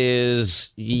 It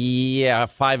is,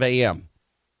 5 a.m.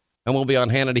 And we'll be on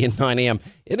Hannity at 9 a.m.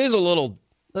 It is a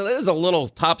little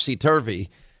topsy-turvy.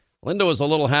 Linda was a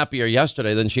little happier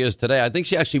yesterday than she is today. I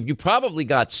think you probably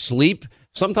got sleep.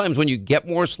 Sometimes when you get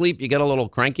more sleep, you get a little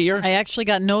crankier. I actually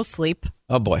got no sleep.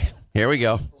 Oh, boy. Here we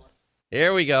go.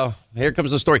 Here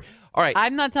comes the story. All right.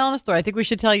 I'm not telling the story. I think we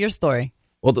should tell your story.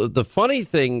 Well, the funny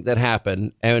thing that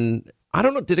happened, and I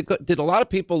don't know, did a lot of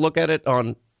people look at it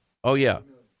on,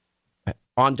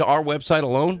 onto our website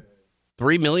alone?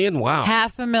 3 million? Wow.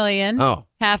 500,000. Oh.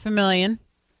 500,000.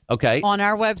 Okay. On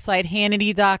our website,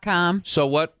 Hannity.com. So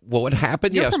what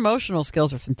happened yesterday? Your promotional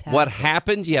skills are fantastic. What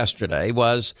happened yesterday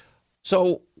was,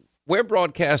 so we're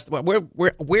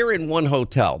we're in one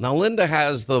hotel. Now, Linda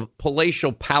has the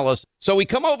palatial palace. So we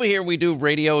come over here, we do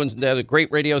radio, and there's a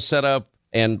great radio setup,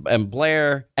 and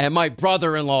Blair and my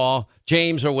brother-in-law,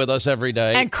 James, are with us every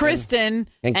day. And Kristen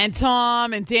and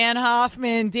Tom and Dan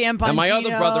Hoffman, Dan Bongino. And my other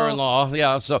brother-in-law,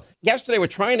 yeah. So yesterday we're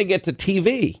trying to get to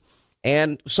TV.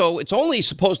 And so it's only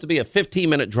supposed to be a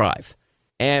 15-minute drive.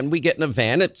 And we get in a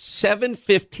van at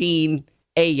 7:15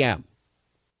 a.m.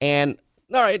 And,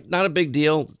 all right, not a big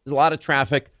deal. There's a lot of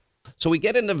traffic. So we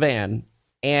get in the van,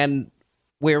 and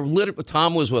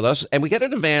Tom was with us, and we get in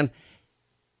the van,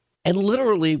 and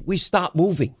literally we stop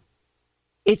moving.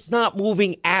 It's not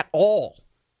moving at all.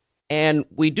 And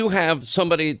we do have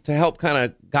somebody to help kind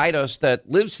of guide us that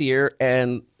lives here,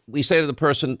 and we say to the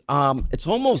person, it's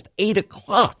almost 8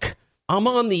 o'clock. I'm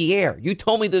on the air. You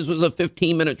told me this was a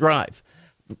 15-minute drive.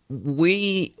 Do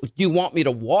you want me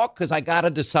to walk? Because I got to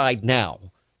decide now.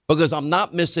 Because I'm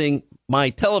not missing my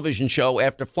television show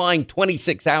after flying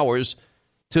 26 hours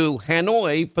to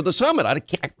Hanoi for the summit.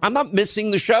 I'm not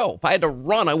missing the show. If I had to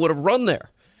run, I would have run there.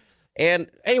 And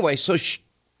anyway, so she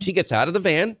gets out of the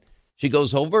van. She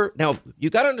goes over. Now, you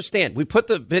got to understand, we put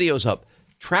the videos up.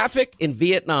 Traffic in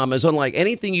Vietnam is unlike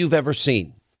anything you've ever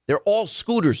seen. They're all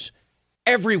scooters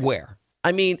everywhere.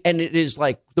 I mean, and it is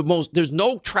like there's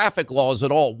no traffic laws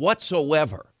at all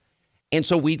whatsoever. And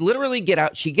so we literally get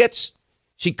out. She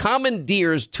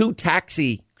commandeers 2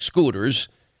 taxi scooters,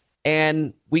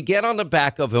 and we get on the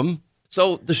back of them.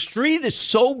 So the street is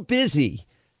so busy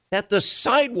that the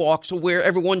sidewalks are where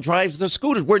everyone drives the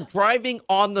scooters. We're driving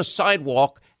on the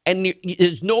sidewalk, and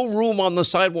there's no room on the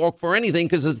sidewalk for anything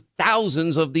because there's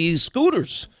thousands of these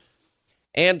scooters.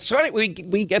 And so we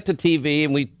get to TV,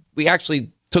 and we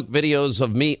actually took videos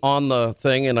of me on the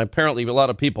thing, and apparently a lot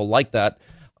of people like that.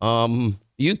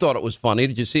 You thought it was funny.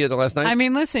 Did you see it last night? I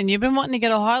mean, listen, you've been wanting to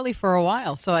get a Harley for a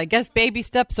while, so I guess baby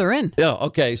steps are in. Yeah,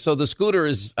 okay. So the scooter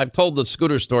I've told the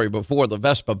scooter story before, the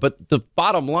Vespa, but the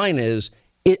bottom line is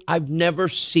I've never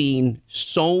seen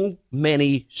so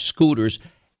many scooters,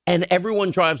 and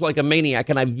everyone drives like a maniac,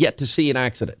 and I've yet to see an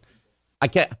accident. I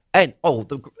can't. And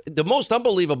the most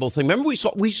unbelievable thing. Remember,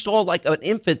 we saw like an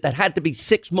infant that had to be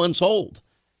 6 months old,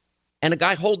 and a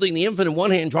guy holding the infant in one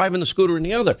hand, driving the scooter in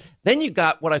the other. Then you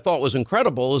got what I thought was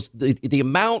incredible is the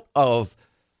amount of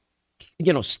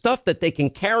stuff that they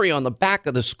can carry on the back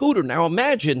of the scooter. Now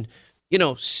imagine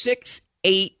 6,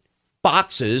 8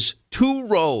 boxes, 2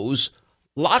 rows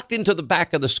locked into the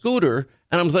back of the scooter,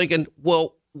 and I'm thinking,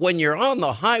 well, when you're on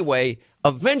the highway,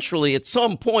 eventually, at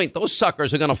some point, those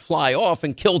suckers are going to fly off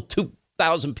and kill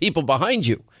 2,000 people behind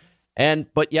you.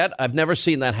 But yet, I've never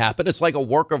seen that happen. It's like a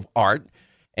work of art.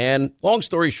 And long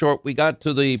story short, we got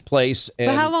to the place. And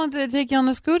so how long did it take you on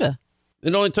the scooter?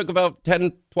 It only took about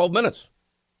 10, 12 minutes.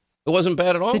 It wasn't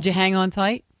bad at all. Did you hang on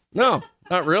tight? No,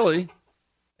 not really.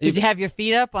 Did you have your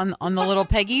feet up on the little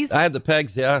peggies? I had the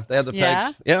pegs, yeah. They had the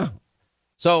pegs. Yeah.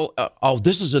 So,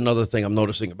 this is another thing I'm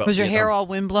noticing about. Was your hair all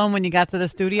windblown when you got to the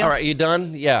studio? All right, you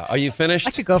done? Yeah. Are you finished?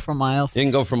 I could go for miles. You can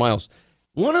go for miles.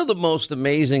 One of the most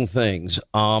amazing things,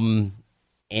 and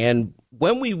when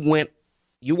we went,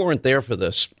 you weren't there for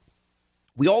this.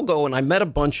 We all go, and I met a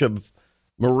bunch of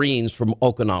Marines from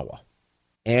Okinawa.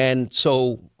 And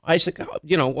so I said,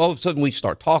 all of a sudden we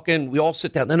start talking. We all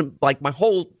sit down. Then, like, my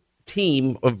whole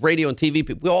team of radio and TV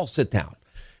people, we all sit down.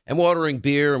 And we're ordering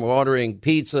beer, and we're ordering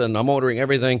pizza, and I'm ordering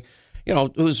everything.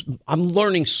 I'm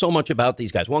learning so much about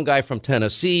these guys. One guy from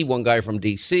Tennessee, one guy from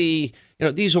D.C.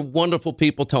 These are wonderful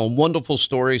people telling wonderful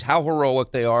stories, how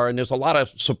heroic they are. And there's a lot of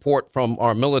support from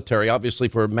our military, obviously,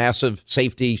 for a massive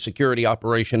safety, security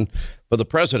operation for the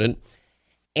president.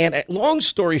 And long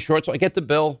story short, so I get the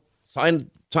bill, sign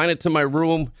it to my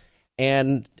room,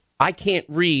 and I can't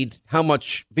read how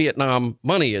much Vietnam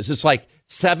money is. It's like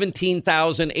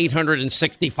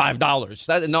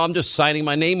 $17,865. No, I'm just signing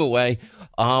my name away.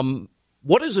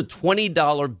 What is a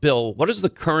 $20 bill? What is the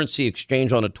currency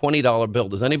exchange on a $20 bill?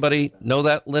 Does anybody know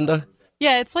that, Linda?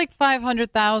 Yeah, it's like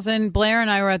 500,000. Blair and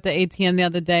I were at the ATM the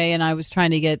other day, and I was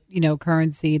trying to get,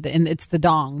 currency, and it's the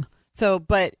dong. So,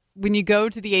 but when you go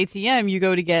to the ATM, you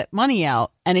go to get money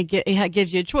out, and it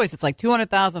gives you a choice. It's like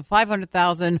 200,000,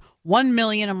 500,000, 1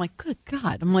 million. I'm like, good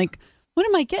God. I'm like, what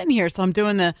am I getting here? So I'm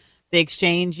doing the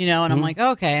exchange, and I'm like,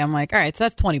 okay. I'm like, all right, so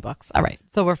that's $20. All right,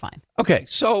 so we're fine. Okay,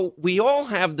 so we all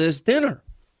have this dinner.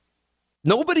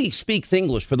 Nobody speaks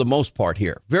English for the most part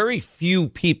here. Very few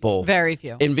people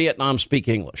in Vietnam speak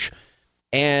English.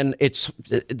 And it's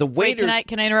the waiter. Wait,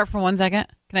 can I interrupt for 1 second?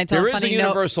 Can I tell there a funny is a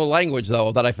universal language,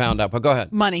 though, that I found out. But go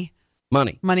ahead. Money.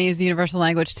 Money is the universal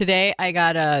language. Today, I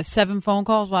got 7 phone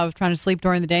calls while I was trying to sleep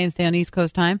during the day and stay on East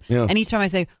Coast time. Yeah. And each time I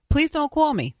say, please don't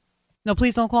call me. No,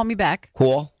 please don't call me back.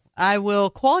 Cool. I will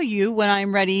call you when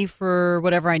I'm ready for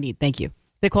whatever I need. Thank you.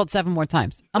 They called 7 more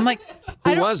times. I'm like,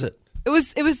 who was it? It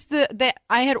was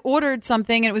I had ordered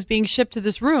something and it was being shipped to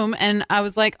this room, and I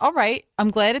was like, all right, I'm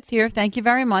glad it's here. Thank you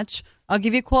very much. I'll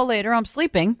give you a call later. I'm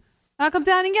sleeping. I'll come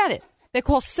down and get it. They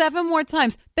call 7 more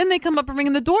times. Then they come up and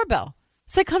ring the doorbell.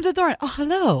 So I come to the door and, oh,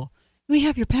 hello. We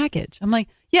have your package. I'm like,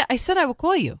 yeah, I said I would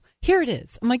call you. Here it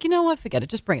is. I'm like, you know what? Forget it.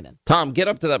 Just bring it in. Tom, get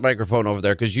up to that microphone over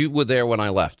there because you were there when I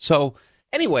left. So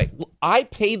anyway, I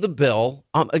pay the bill.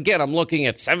 Again, I'm looking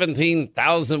at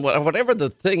 $17,000, whatever the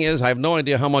thing is. I have no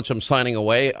idea how much I'm signing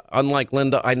away. Unlike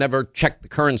Linda, I never check the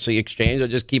currency exchange. I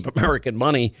just keep American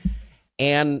money.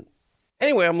 And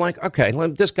anyway, I'm like, okay,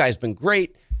 this guy's been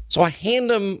great. So I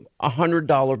hand him a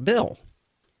 $100 bill,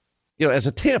 as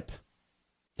a tip.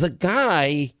 The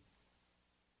guy,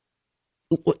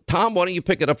 Tom, why don't you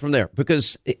pick it up from there?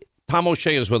 Because Tom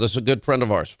O'Shea is with us, a good friend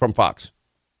of ours from Fox.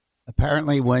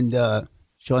 Apparently, when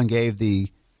Sean gave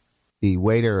the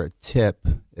waiter a tip,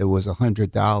 it was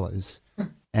 $100.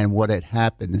 And what had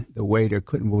happened, the waiter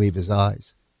couldn't believe his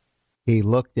eyes. He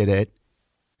looked at it,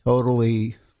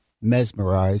 totally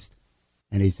mesmerized,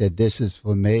 and he said, "This is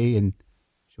for me." And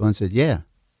Sean said, "Yeah."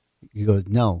 He goes,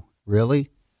 "No, really?"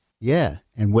 "Yeah."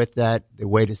 And with that, the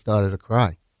waiter started to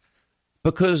cry.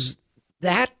 Because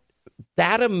that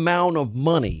amount of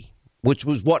money, which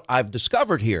was what I've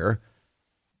discovered here,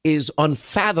 is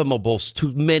unfathomable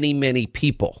to many, many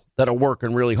people that are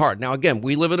working really hard. Now, again,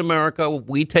 we live in America.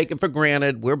 We take it for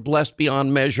granted. We're blessed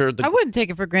beyond measure. I wouldn't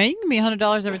take it for granted. You can give me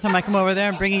 $100 every time I come over there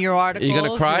and bring you your articles, you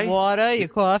gonna cry? Your water, your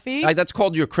coffee. That's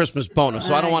called your Christmas bonus,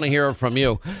 so I don't want to hear it from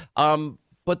you.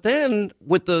 But then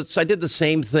I did the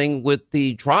same thing with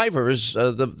the drivers,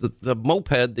 the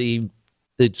moped, the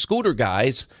scooter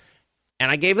guys,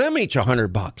 and I gave them each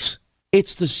 $100.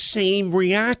 It's the same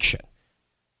reaction.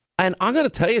 And I'm going to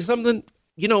tell you something,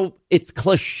 it's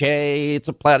cliche, it's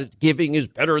a planet, giving is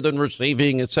better than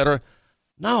receiving, etc.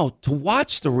 No, to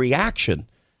watch the reaction,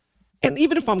 and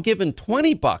even if I'm given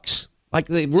 $20, like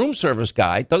the room service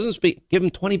guy doesn't speak, give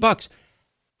him $20,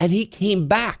 and he came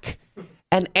back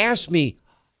and asked me,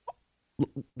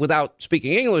 without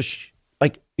speaking English,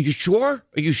 like, "Are you sure?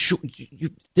 Are you sure?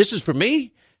 This is for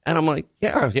me?" And I'm like,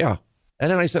 yeah.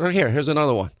 And then I said, "Oh, here's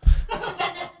another one,"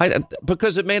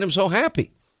 because it made him so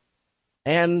happy.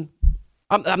 And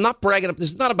I'm not bragging. This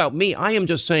is not about me. I am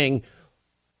just saying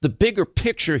the bigger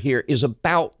picture here is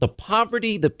about the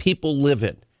poverty that people live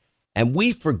in. And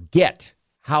we forget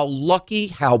how lucky,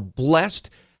 how blessed,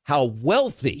 how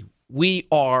wealthy we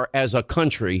are as a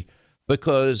country,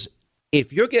 because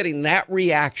if you're getting that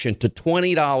reaction to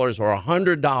 $20 or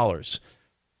 $100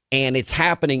 and it's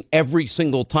happening every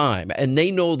single time and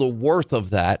they know the worth of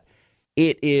that,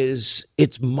 it's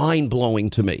mind-blowing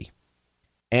to me.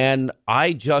 And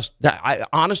I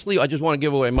honestly just want to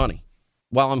give away money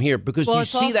while I'm here because you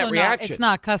see that reaction. It's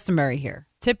not customary here.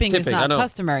 Tipping is not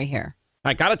customary here.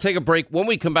 I got to take a break. When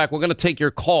we come back, we're going to take your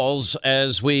calls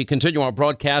as we continue our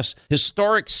broadcast.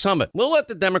 Historic summit. We'll let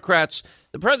the Democrats,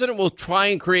 the president will try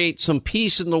and create some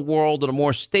peace in the world, in a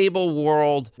more stable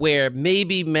world where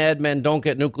maybe madmen don't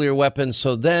get nuclear weapons.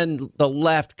 So then the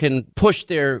left can push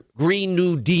their Green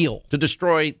New Deal to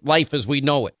destroy life as we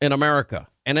know it in America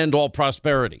and end all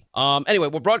prosperity. Anyway,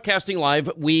 we're broadcasting live.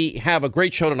 We have a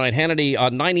great show tonight.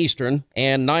 Hannity 9 Eastern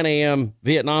and 9 a.m.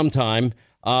 Vietnam time.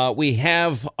 We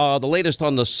have the latest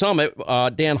on the summit.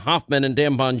 Dan Hoffman and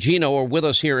Dan Bongino are with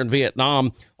us here in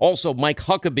Vietnam. Also, Mike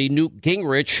Huckabee, Newt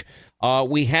Gingrich.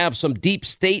 We have some deep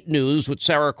state news with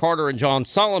Sarah Carter and John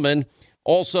Solomon.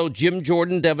 Also, Jim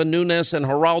Jordan, Devin Nunes, and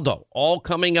Geraldo, all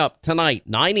coming up tonight,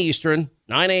 9 Eastern,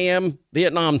 9 a.m.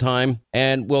 Vietnam time,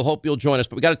 and we'll hope you'll join us.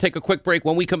 But we got to take a quick break.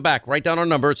 When we come back, write down our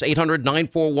number. It's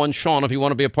 800-941-SEAN if you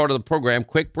want to be a part of the program.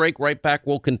 Quick break, right back.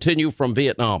 We'll continue from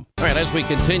Vietnam. All right, as we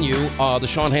continue, the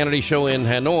Sean Hannity Show in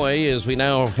Hanoi, as we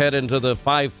now head into the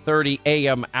 5:30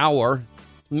 a.m. hour.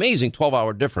 Amazing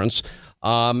 12-hour difference.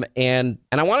 And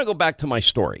I want to go back to my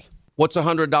story. What's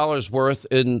 $100 worth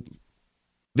in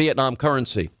Vietnam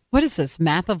currency? What is this,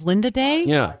 Math of Linda Day?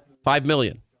 Yeah, 5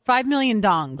 million. 5 million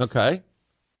dongs. Okay.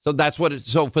 So that's what it,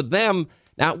 so for them,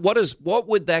 now what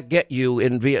would that get you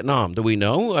in Vietnam? Do we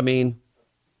know? I mean,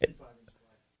 it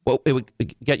would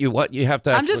get you what? You have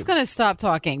to I'm just going to stop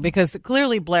talking because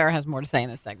clearly Blair has more to say in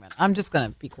this segment. I'm just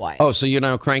going to be quiet. Oh, so you're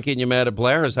now cranky and you're mad at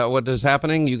Blair? Is that what is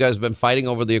happening? You guys have been fighting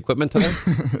over the equipment today?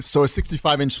 So a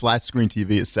 65-inch flat screen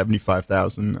TV is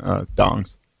 75,000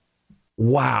 dongs.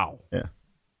 Wow. Yeah.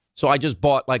 So I just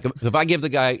bought, like, if I give the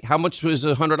guy, how much was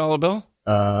a $100 bill?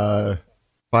 $5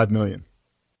 million.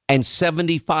 And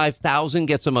 75,000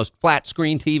 gets him a flat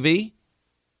screen TV?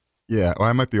 Yeah, well,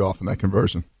 I might be off in that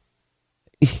conversion.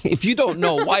 If you don't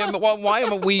know, why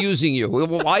am we using you?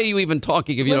 Why are you even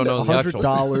talking if you don't know the actual?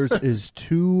 $100 is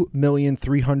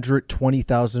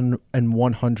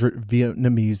 2,320,100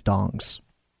 Vietnamese dongs.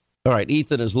 All right,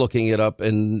 Ethan is looking it up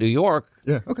in New York.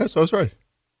 Yeah, okay, so I was right.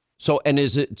 So, and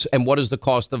what is the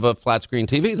cost of a flat screen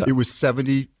TV then? It was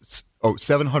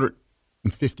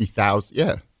 750,000.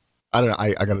 Yeah. I don't know.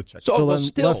 I got to check. So then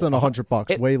less than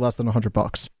 $100, way less than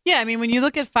 $100. Yeah, I mean, when you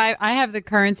look at I have the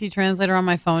currency translator on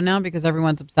my phone now because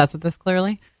everyone's obsessed with this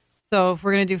clearly. So if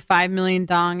we're going to do 5 million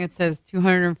dong, it says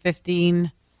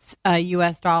 215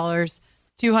 US dollars.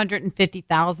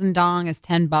 250,000 dong is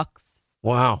 $10.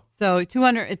 Wow. So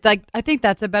 200, it's like, I think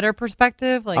that's a better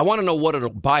perspective. Like, I want to know what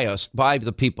it'll buy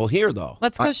the people here, though.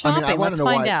 Let's go shopping. Let's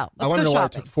find out. I want to know why I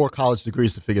took 4 college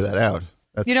degrees to figure that out.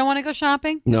 You don't want to go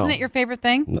shopping? No. Isn't it your favorite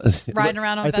thing? Riding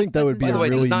around on I think that would be a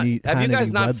really neat Have you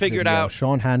guys not figured video. out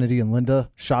Sean Hannity and Linda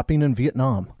shopping in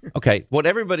Vietnam? Okay, what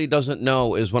everybody doesn't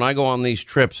know is when I go on these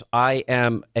trips, I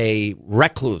am a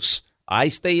recluse. I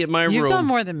stay in my room. You've done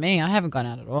more than me. I haven't gone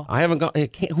out at all. I haven't gone.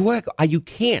 You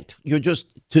can't. You're just,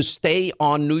 to stay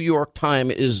on New York time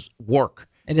is work.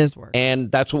 It is work.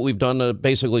 And that's what we've done to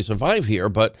basically survive here.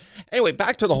 But anyway,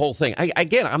 back to the whole thing.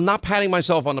 Again, I'm not patting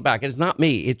myself on the back. It's not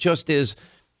me. It just is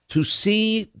to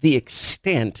see the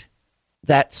extent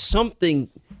that something,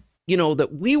 that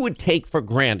we would take for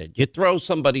granted. You throw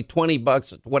somebody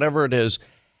 $20, whatever it is,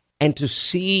 and to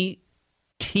see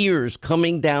tears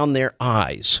coming down their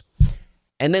eyes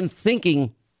and then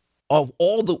thinking of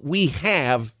all that we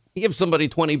have. You give somebody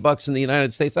 $20 in the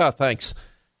United States, oh, thanks.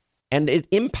 And it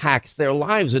impacts their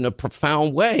lives in a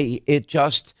profound way. It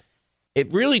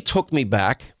really took me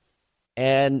back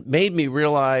and made me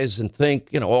realize and think,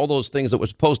 all those things that we're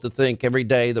supposed to think every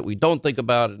day that we don't think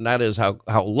about. And that is how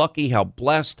lucky, how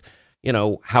blessed,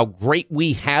 how great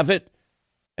we have it.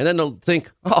 And then they'll think,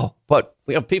 oh, but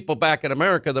we have people back in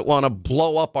America that want to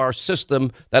blow up our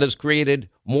system that has created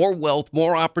more wealth,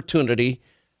 more opportunity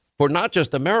for not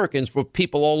just Americans, for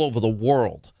people all over the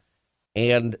world.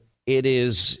 And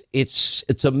it's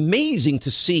amazing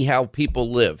to see how people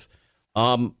live.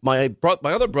 My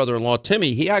other brother-in-law,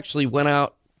 Timmy, he actually went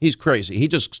out. He's crazy. He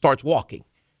just starts walking.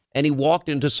 And he walked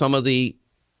into some of the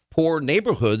poor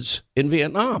neighborhoods in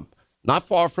Vietnam, not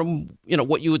far from,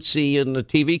 what you would see in the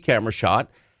TV camera shot.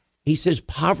 He says,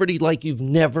 poverty like you've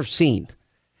never seen.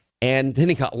 And then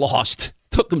he got lost.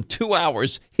 Took him 2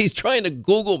 hours. He's trying to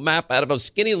Google map out of a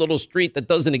skinny little street that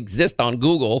doesn't exist on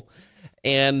Google.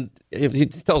 And he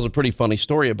tells a pretty funny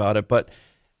story about it.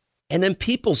 And then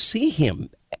people see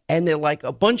him and they're like,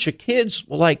 a bunch of kids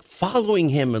were like following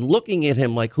him and looking at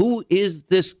him like, who is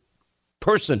this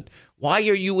person? Why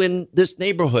are you in this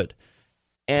neighborhood?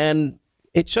 And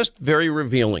it's just very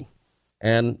revealing.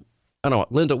 And I don't know,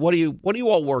 Linda, what are you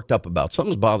all worked up about?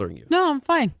 Something's bothering you. No, I'm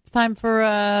fine. It's time for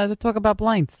to talk about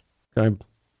blinds. Okay.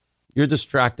 You're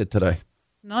distracted today.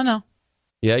 No.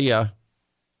 Yeah.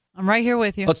 I'm right here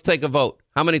with you. Let's take a vote.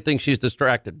 How many think she's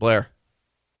distracted, Blair?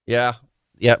 Yeah.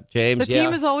 Yep, James. The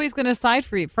team is always going to side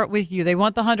with you. They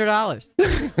want the $100.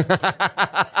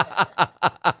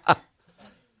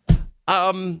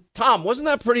 Tom, wasn't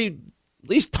that pretty? At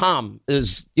least Tom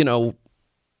is,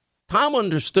 Tom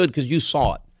understood because you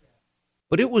saw it.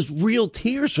 But it was real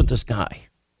tears with this guy.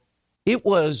 It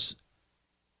was,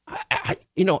 and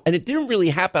it didn't really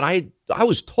happen. I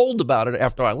was told about it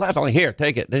after I left. I'm like, here,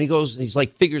 take it. Then he goes, he's like,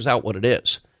 figures out what it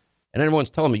is. And everyone's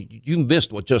telling me, you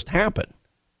missed what just happened.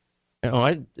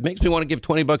 It makes me want to give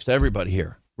 $20 to everybody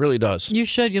here. Really does. You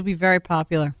should. You'll be very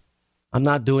popular. I'm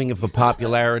not doing it for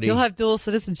popularity. You'll have dual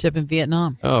citizenship in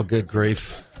Vietnam. Oh, good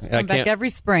grief. Come back every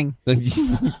spring.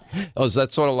 Oh, is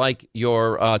that sort of like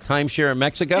your timeshare in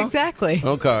Mexico? Exactly.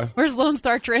 Okay. Where's Lone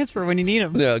Star Transfer when you need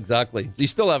them? Yeah, exactly. You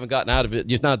still haven't gotten out of it.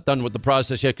 You're not done with the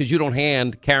process yet because you don't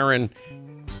hand Karen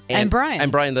and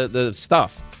Brian the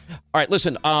stuff. All right,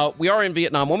 listen, we are in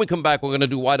Vietnam. When we come back, we're going to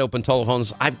do wide open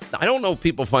telephones. I don't know if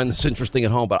people find this interesting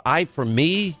at home, but for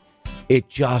me, it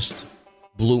just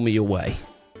blew me away.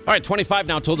 All right, 25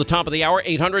 now till the top of the hour,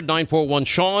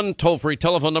 800-941-SEAN, toll-free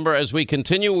telephone number as we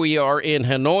continue. We are in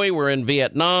Hanoi, we're in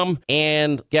Vietnam,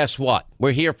 and guess what?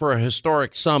 We're here for a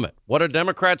historic summit. What are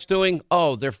Democrats doing?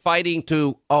 Oh, they're fighting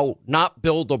to, not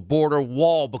build a border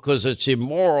wall because it's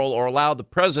immoral or allow the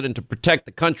president to protect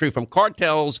the country from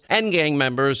cartels and gang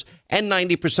members and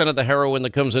 90% of the heroin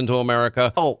that comes into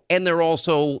America. Oh, and they're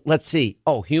also,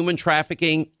 human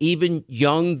trafficking, even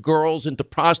young girls into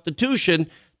prostitution.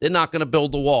 They're not going to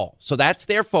build the wall. So that's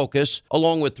their focus,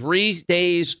 along with 3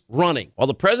 days running. While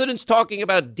the president's talking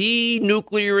about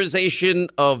denuclearization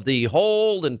of the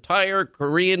whole entire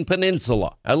Korean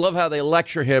peninsula. I love how they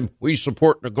lecture him. We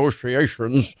support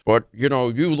negotiations, but, you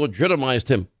legitimized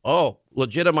him. Oh,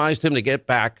 legitimized him to get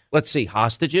back,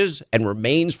 hostages and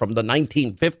remains from the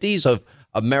 1950s of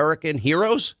American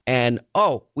heroes. And,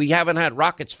 we haven't had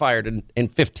rockets fired in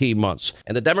 15 months.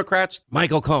 And the Democrats,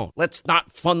 Michael Cohen, let's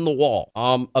not fund the wall.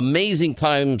 Amazing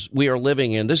times we are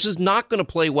living in. This is not going to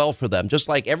play well for them. Just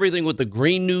like everything with the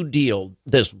Green New Deal,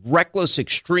 this reckless,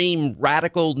 extreme,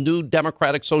 radical, new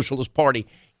Democratic Socialist Party,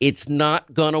 it's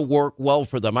not going to work well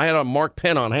for them. I had Mark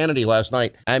Penn on Hannity last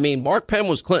night. I mean, Mark Penn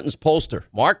was Clinton's pollster.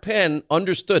 Mark Penn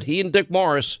understood, he and Dick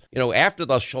Morris, after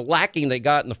the shellacking they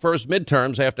got in the first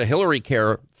midterms after Hillary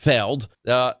Care failed,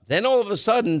 then all of a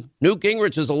sudden, Newt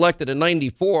Gingrich is elected in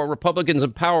 94, Republicans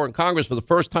in power in Congress for the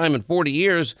first time in 40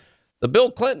 years. The Bill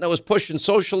Clinton that was pushing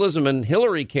socialism and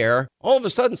Hillary Care all of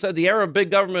a sudden said the era of big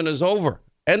government is over.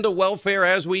 End of welfare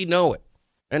as we know it.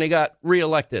 And he got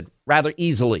reelected rather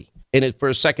easily in it for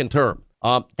a second term.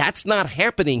 That's not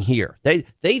happening here. They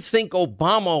think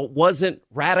Obama wasn't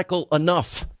radical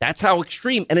enough. That's how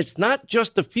extreme. And it's not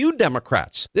just a few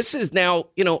Democrats. This is now,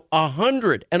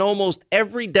 100 and almost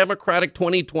every Democratic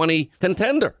 2020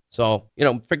 contender. So,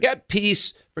 forget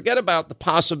peace. Forget about the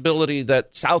possibility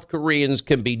that South Koreans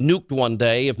can be nuked one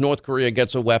day if North Korea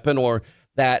gets a weapon, or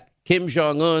that Kim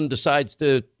Jong-un decides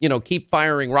to, keep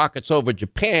firing rockets over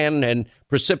Japan and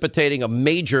precipitating a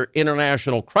major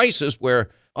international crisis where,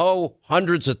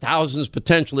 hundreds of thousands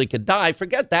potentially could die.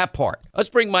 Forget that part. Let's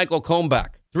bring Michael Cohen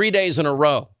back 3 days in a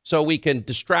row so we can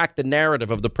distract the narrative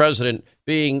of the president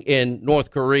being in North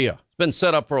Korea. It's been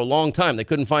set up for a long time. They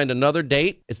couldn't find another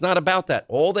date. It's not about that.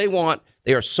 All they want,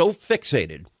 they are so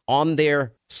fixated on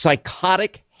their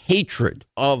psychotic hatred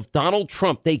of Donald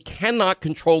Trump, they cannot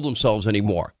control themselves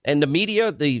anymore. And the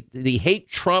media, the hate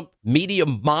Trump media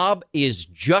mob is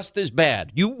just as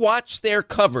bad. You watch their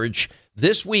coverage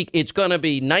this week, it's going to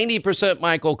be 90%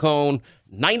 Michael Cohen,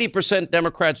 90%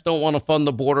 Democrats don't want to fund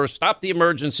the border, stop the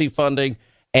emergency funding,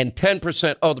 and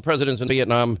 10%, the president's in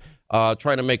Vietnam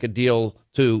trying to make a deal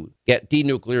to get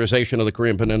denuclearization of the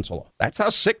Korean Peninsula. That's how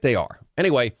sick they are.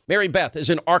 Anyway, Mary Beth is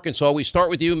in Arkansas. We start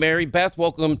with you, Mary Beth.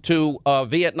 Welcome to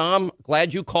Vietnam.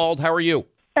 Glad you called. How are you?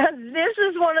 This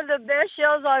is one of the best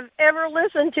shows I've ever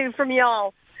listened to from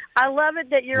y'all. I love it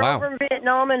that you're over in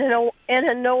Vietnam and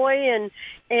Hanoi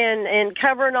and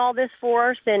covering all this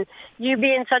for us. And you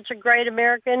being such a great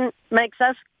American makes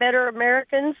us better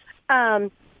Americans.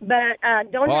 But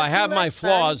don't. Well, I have my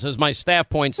flaws, as my staff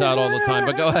points out all the time.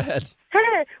 But go ahead.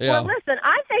 Well, listen,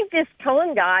 I think this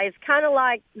Cohen guy is kind of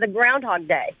like the Groundhog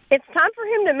Day. It's time for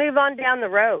him to move on down the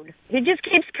road. He just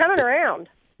keeps coming around.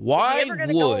 Why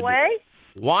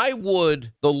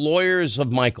would the lawyers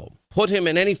of Michael put him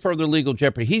in any further legal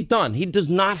jeopardy? He's done. He does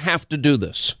not have to do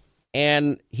this.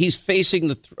 And he's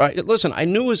facing listen, I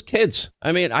knew his kids.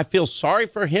 I mean, I feel sorry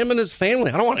for him and his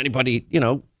family. I don't want anybody,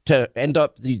 to end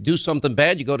up, you do something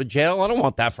bad, you go to jail. I don't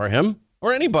want that for him.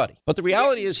 or anybody. But the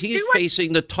reality is he's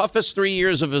facing the toughest 3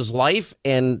 years of his life,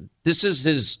 and this is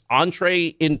his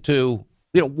entree into,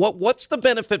 what's the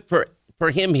benefit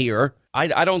for him here?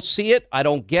 I don't see it. I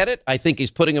don't get it. I think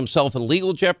he's putting himself in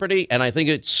legal jeopardy, and I think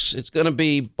it's going to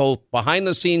be both behind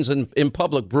the scenes and in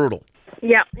public brutal.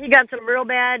 Yeah, he got some real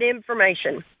bad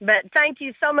information. But thank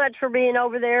you so much for being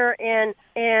over there and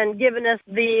giving us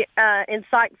the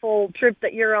insightful trip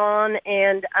that you're on.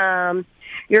 And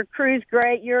your crew's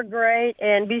great. You're great.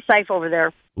 And be safe over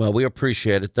there. Well, we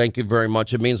appreciate it. Thank you very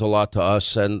much. It means a lot to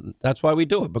us, and that's why we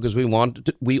do it, because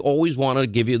we always want to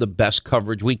give you the best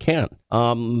coverage we can.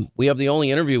 We have the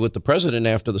only interview with the president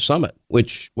after the summit,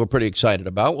 which we're pretty excited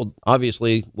about. Well,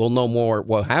 obviously, we'll know more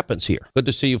what happens here. Good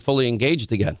to see you fully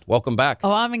engaged again. Welcome back.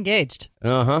 Oh, I'm engaged.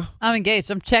 Uh-huh. I'm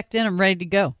engaged. I'm checked in. I'm ready to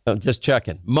go. I'm just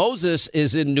checking. Moses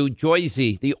is in New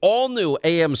Jersey, the all-new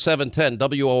AM 710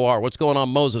 WOR. What's going on,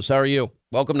 Moses? How are you?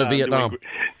 Welcome to Vietnam.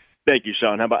 Thank you,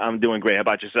 Sean. I'm doing great. How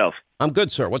about yourself? I'm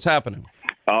good, sir. What's happening?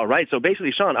 All right. So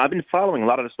basically, Sean, I've been following a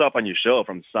lot of the stuff on your show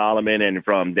from Solomon and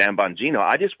from Dan Bongino.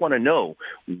 I just want to know,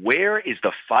 where is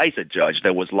the FISA judge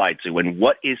that was lied to, and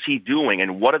what is he doing,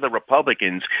 and what are the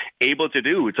Republicans able to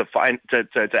do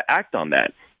to act on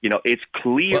that? It's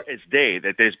clear as day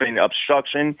that there's been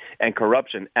obstruction and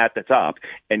corruption at the top,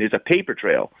 and there's a paper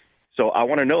trail. So I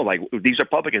want to know, these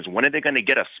Republicans, when are they going to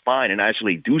get a spine and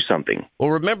actually do something? Well,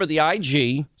 remember, the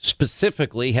IG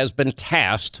specifically has been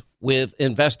tasked with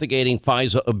investigating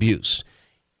FISA abuse.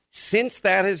 Since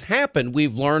that has happened,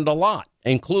 we've learned a lot,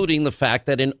 including the fact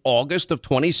that in August of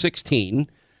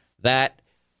 2016, that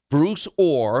Bruce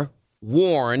Ohr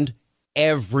warned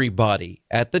everybody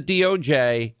at the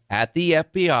DOJ, at the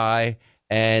FBI,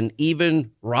 and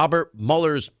even Robert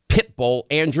Mueller's pit bull,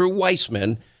 Andrew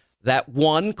Weissman, that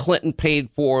one, Clinton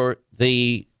paid for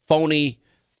the phony,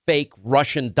 fake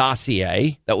Russian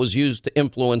dossier that was used to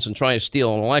influence and try to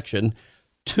steal an election.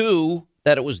 2,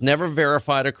 that it was never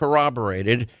verified or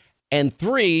corroborated. And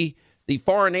 3, the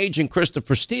foreign agent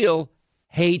Christopher Steele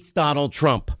hates Donald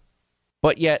Trump.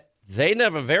 But yet they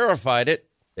never verified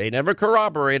it. They never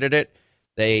corroborated it.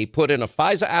 They put in a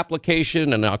FISA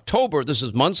application in October. This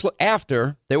is months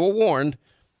after they were warned.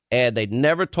 And they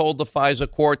never told the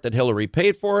FISA court that Hillary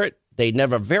paid for it. They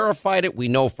never verified it. We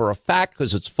know for a fact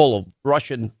because it's full of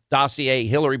Russian dossier,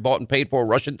 Hillary bought and paid for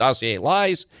Russian dossier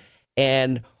lies.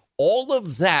 And all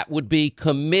of that would be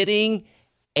committing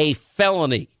a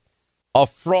felony, a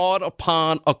fraud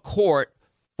upon a court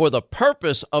for the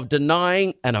purpose of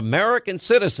denying an American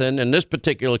citizen, in this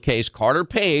particular case, Carter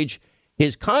Page,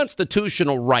 his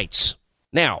constitutional rights.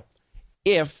 Now,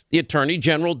 if the Attorney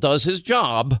General does his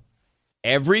job,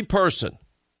 every person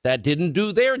that didn't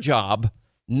do their job,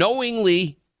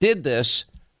 knowingly did this,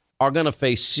 are going to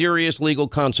face serious legal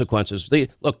consequences. The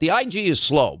IG is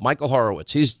slow. Michael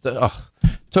Horowitz,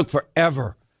 took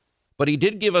forever. But he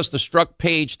did give us the struck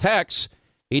page text.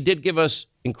 He did give us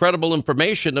incredible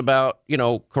information about,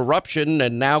 corruption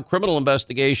and now criminal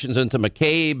investigations into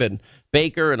McCabe and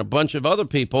Baker and a bunch of other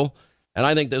people. And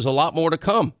I think there's a lot more to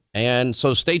come. And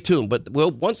so stay tuned. But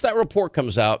once that report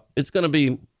comes out, it's going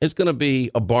to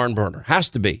be a barn burner. Has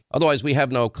to be. Otherwise, we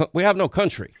have no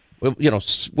country.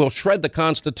 We'll shred the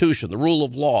Constitution, the rule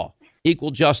of law,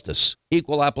 equal justice,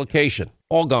 equal application,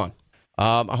 all gone.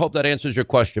 I hope that answers your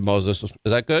question, Moses. Is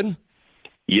that good?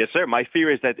 Yes, sir. My fear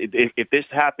is that if this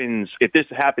happens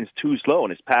too slow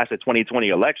and it's past the 2020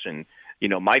 election,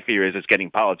 my fear is it's getting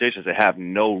politicians that have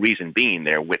no reason being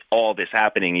there with all this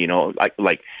happening, in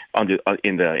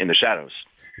the shadows.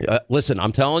 Listen,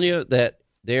 I'm telling you that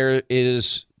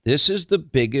this is the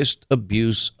biggest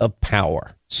abuse of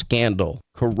power scandal,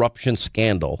 corruption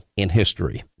scandal in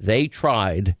history. They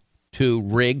tried to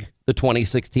rig the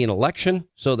 2016 election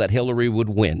so that Hillary would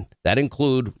win. That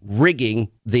include rigging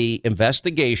the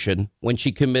investigation when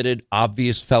she committed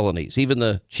obvious felonies. Even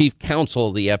the chief counsel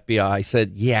of the FBI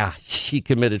said, yeah, she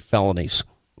committed felonies.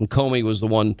 And Comey was the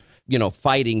one,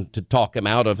 fighting to talk him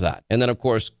out of that. And then, of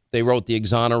course, they wrote the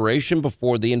exoneration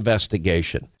before the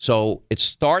investigation. So it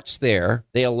starts there.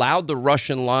 They allowed the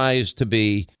Russian lies to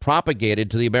be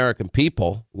propagated to the American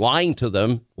people, lying to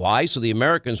them. Why? So the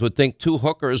Americans would think 2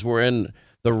 hookers were in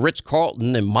the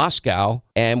Ritz-Carlton in Moscow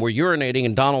and were urinating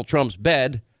in Donald Trump's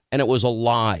bed, and it was a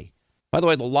lie. By the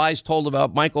way, the lies told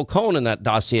about Michael Cohen in that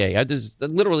dossier,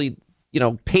 literally,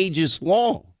 pages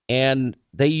long, and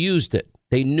they used it.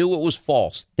 They knew it was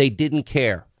false. They didn't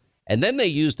care. And then they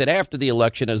used it after the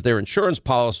election as their insurance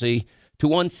policy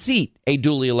to unseat a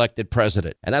duly elected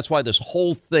president. And that's why this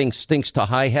whole thing stinks to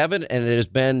high heaven, and it has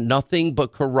been nothing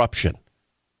but corruption.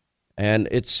 And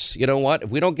it's, you know what, if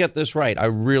we don't get this right, I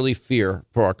really fear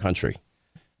for our country.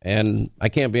 And I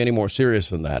can't be any more serious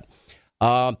than that.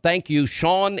 Thank you.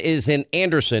 Sean is in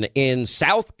Anderson in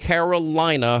South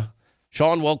Carolina.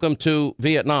 Sean, welcome to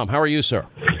Vietnam. How are you, sir?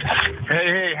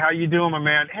 Hey, how you doing, my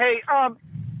man? Hey,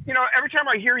 every time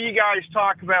I hear you guys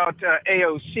talk about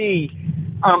AOC,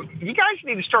 you guys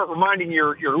need to start reminding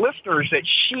your listeners that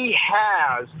she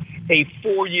has a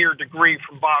 4-year degree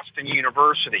from Boston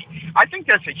University. I think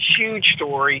that's a huge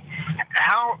story.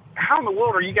 How in the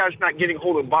world are you guys not getting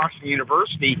hold of Boston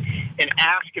University and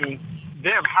asking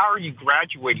them, how are you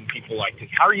graduating people like this?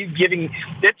 How are you getting,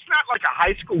 it's not like a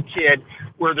high school kid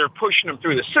where they're pushing them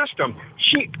through the system.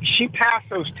 She passed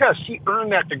those tests. She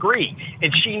earned that degree,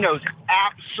 and she knows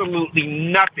absolutely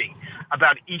nothing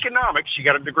about economics. She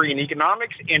got a degree in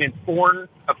economics and in foreign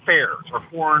affairs or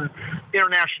foreign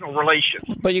international relations.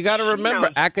 But you got to remember,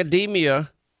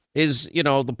 academia is,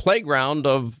 the playground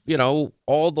of,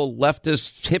 all the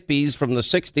leftist hippies from the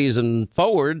 60s and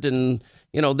forward, and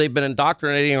they've been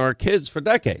indoctrinating our kids for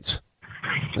decades.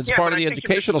 It's part of the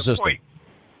educational system.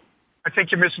 I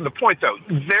think you're missing the point, though.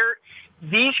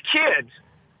 These kids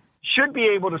should be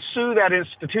able to sue that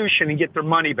institution and get their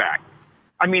money back.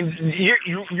 I mean,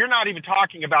 you're not even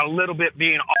talking about a little bit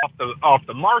being off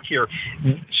the mark here.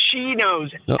 She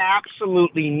knows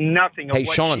absolutely nothing of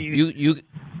what Sean,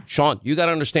 Sean, you got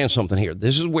to understand something here.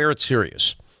 This is where it's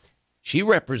serious. She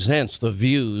represents the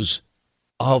views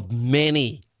of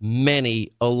many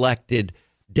elected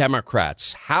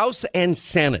Democrats, House and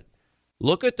Senate.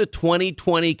 Look at the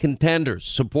 2020 contenders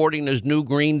supporting this new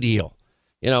Green Deal.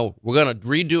 We're going to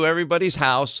redo everybody's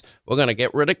house. We're going to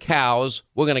get rid of cows.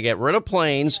 We're going to get rid of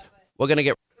planes. We're going to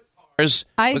get rid of cars.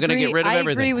 We're going to get rid of everything.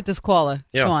 I agree with this caller,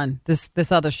 Sean,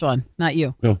 this other Sean, not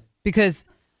you. Yeah. Because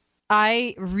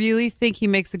I really think he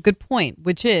makes a good point,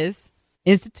 which is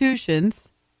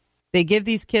institutions, they give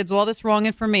these kids all this wrong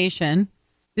information.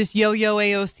 This yo-yo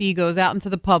AOC goes out into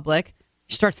the public.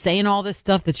 She starts saying all this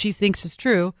stuff that she thinks is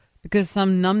true because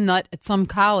some numbnut at some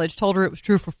college told her it was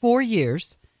true for 4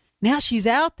 years. Now she's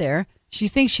out there. She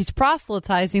thinks she's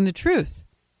proselytizing the truth.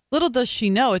 Little does she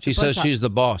know. She says she's the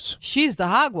boss. She's the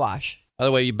hogwash. By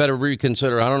the way, you better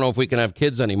reconsider. I don't know if we can have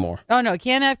kids anymore. Oh, no.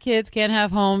 Can't have kids. Can't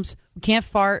have homes. We can't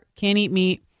fart. Can't eat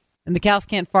meat. And the cows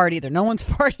can't fart either. No one's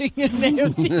farting in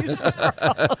AOC's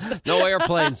world. No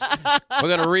airplanes. We're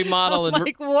going to remodel and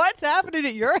what's happening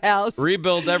at your house?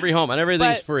 Rebuild every home, and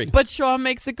everything's free. But Sean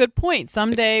makes a good point.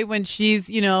 Someday when she's,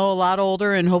 a lot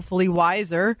older and hopefully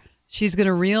wiser, she's going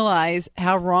to realize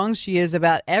how wrong she is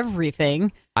about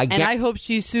everything. I hope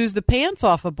she sues the pants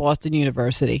off of Boston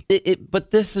University.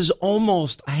 But this is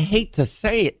almost, I hate to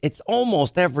say it, it's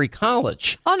almost every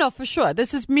college. Oh, no, for sure.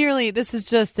 This is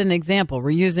just an example. We're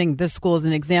using this school as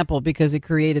an example because it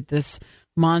created this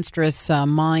monstrous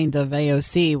mind of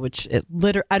AOC, which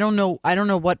I don't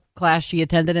know what class she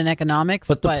attended in economics.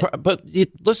 But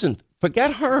listen,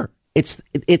 forget her. It's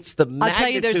the magnitude. I'll tell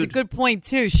you, there's a good point,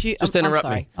 too.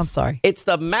 I'm sorry. It's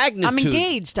the magnitude. I'm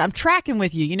engaged. I'm tracking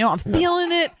with you. I'm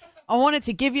feeling it. I wanted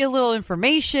to give you a little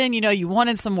information. You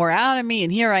wanted some more out of me,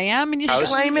 and here I am. And you're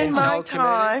claiming my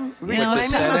time.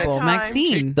 It's terrible.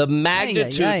 Maxine. The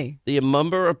magnitude, the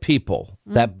number of people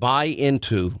that buy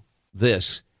into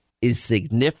this is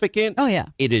significant. Oh, yeah.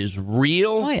 It is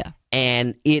real. Oh, yeah.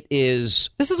 And it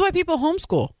is. This is why people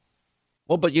homeschool.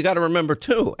 Well, but you got to remember,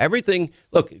 too, everything.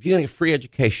 Look, if you're going to get free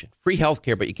education, free health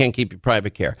care, but you can't keep your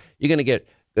private care, you're going to get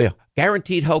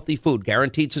guaranteed healthy food,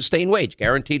 guaranteed sustained wage,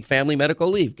 guaranteed family medical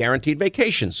leave, guaranteed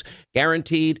vacations,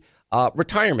 guaranteed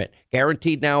retirement,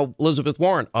 guaranteed now Elizabeth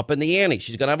Warren up in the ante.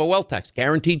 She's going to have a wealth tax,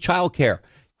 guaranteed child care,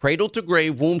 cradle to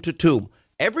grave, womb to tomb.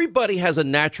 Everybody has a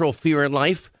natural fear in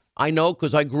life. I know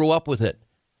because I grew up with it,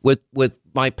 with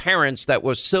my parents that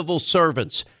were civil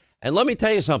servants. And let me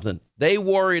tell you something. They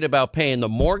worried about paying the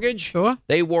mortgage. Sure.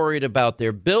 They worried about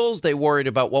their bills. They worried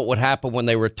about what would happen when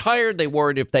they retired. They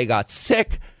worried if they got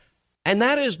sick. And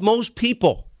that is most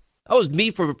people. That was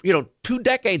me for, 2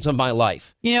 decades of my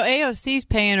life. AOC's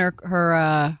paying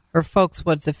her folks,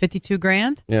 what's it,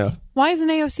 $52,000? Yeah. Why isn't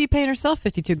AOC paying herself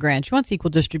 $52,000? She wants equal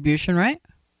distribution, right?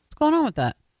 What's going on with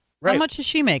that? Right. How much is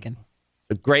she making?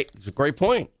 It's a great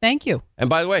point. Thank you. And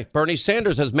by the way, Bernie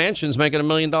Sanders has mansions making $1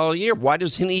 million a year. Why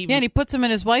doesn't he even? Yeah, and he puts them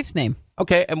in his wife's name.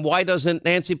 Okay, and why doesn't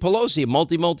Nancy Pelosi, a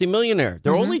multi-millionaire?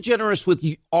 They're only generous with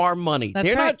our money.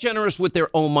 They're not generous with their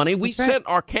own money. We sent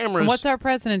our cameras. And what's our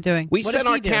president doing? We sent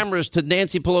our cameras to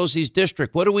Nancy Pelosi's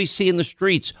district. What do we see in the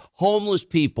streets? Homeless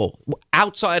people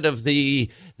outside of the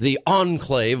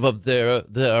enclave of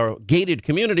their gated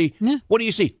community. Yeah. What do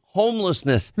you see?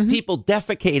 Homelessness, people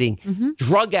defecating,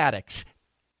 drug addicts.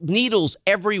 Needles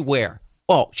everywhere,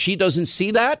 Well, she doesn't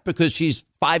see that because she's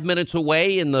 5 minutes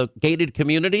away in the gated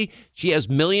community. She has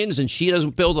millions and she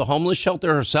doesn't build a homeless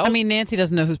shelter herself. I mean, Nancy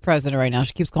doesn't know who's president right now.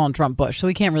 She keeps calling Trump Bush, so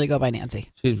we can't really go by Nancy.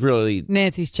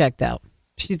 Nancy's checked out.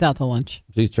 She's out to lunch.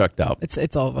 She's checked out.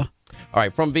 It's over. All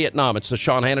right, from Vietnam, it's the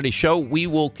Sean Hannity Show. We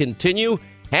will continue.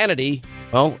 Hannity,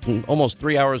 well, almost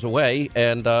 3 hours away,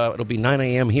 and it'll be 9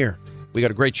 a.m. here. We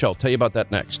got a great show. I'll tell you about that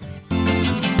next.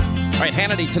 All right,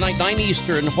 Hannity, tonight, 9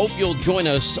 Eastern. Hope you'll join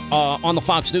us on the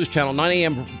Fox News Channel, 9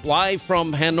 a.m., live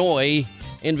from Hanoi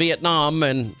in Vietnam.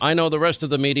 And I know the rest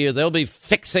of the media, they'll be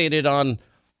fixated on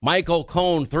Michael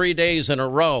Cohen 3 days in a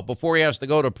row before he has to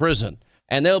go to prison.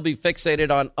 And they'll be fixated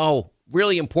on,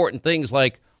 really important things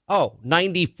like,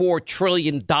 $94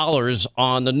 trillion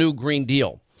on the new Green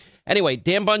Deal. Anyway,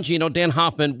 Dan Bongino, Dan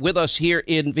Hoffman with us here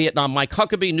in Vietnam. Mike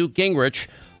Huckabee, Newt Gingrich,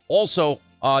 also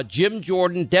Jim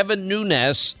Jordan, Devin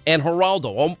Nunes, and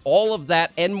Geraldo. All of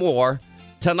that and more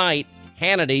tonight.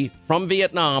 Hannity from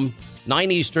Vietnam,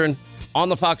 9 Eastern on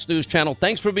the Fox News Channel.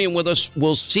 Thanks for being with us.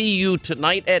 We'll see you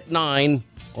tonight at 9,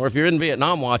 or if you're in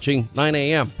Vietnam watching, 9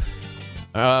 a.m.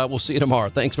 We'll see you tomorrow.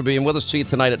 Thanks for being with us. See you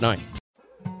tonight at 9.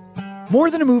 More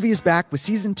Than a Movie is back with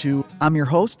Season 2. I'm your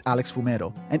host, Alex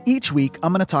Fumero. And each week,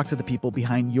 I'm going to talk to the people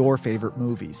behind your favorite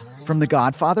movies. From The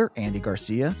Godfather, Andy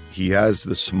Garcia. He has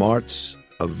the smarts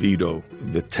of Vito,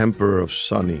 the temper of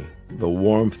Sonny, the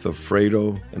warmth of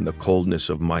Fredo, and the coldness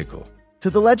of Michael. To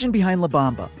the legend behind La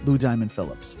Bamba, Lou Diamond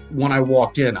Phillips. When I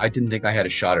walked in, I didn't think I had a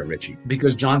shot at Richie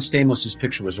because John Stamos'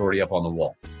 picture was already up on the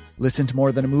wall. Listen to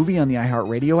More Than a Movie on the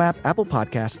iHeartRadio app, Apple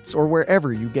Podcasts, or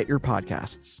wherever you get your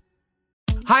podcasts.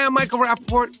 Hi, I'm Michael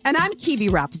Rappaport. And I'm Kibi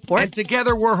Rappaport. And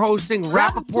together we're hosting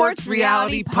Rappaport's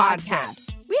Reality Podcast.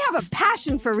 We have a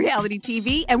passion for reality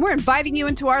TV, and we're inviting you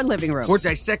into our living room. We're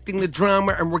dissecting the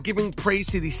drama, and we're giving praise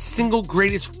to the single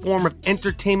greatest form of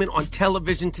entertainment on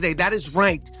television today. That is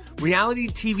right. Reality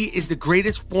TV is the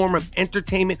greatest form of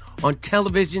entertainment on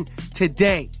television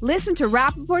today. Listen to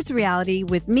Rappaport's Reality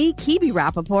with me, Kibi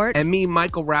Rappaport. And me,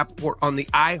 Michael Rappaport, on the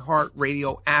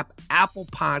iHeartRadio app, Apple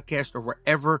Podcast, or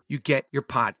wherever you get your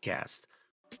podcast.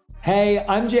 Hey,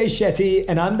 I'm Jay Shetty,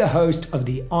 and I'm the host of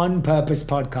the On Purpose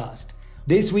podcast.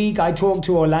 This week, I talked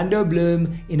to Orlando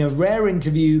Bloom in a rare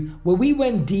interview where we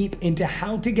went deep into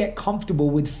how to get comfortable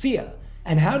with fear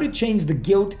and how to change the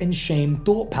guilt and shame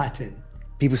thought pattern.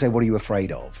 People say, what are you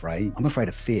afraid of, right? I'm afraid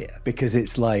of fear because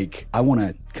it's like I want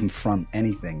to confront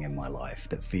anything in my life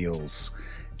that feels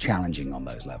challenging on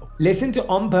those levels. Listen to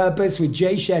On Purpose with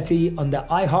Jay Shetty on the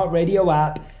iHeartRadio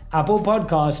app, Apple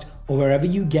Podcast, or wherever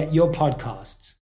you get your podcasts.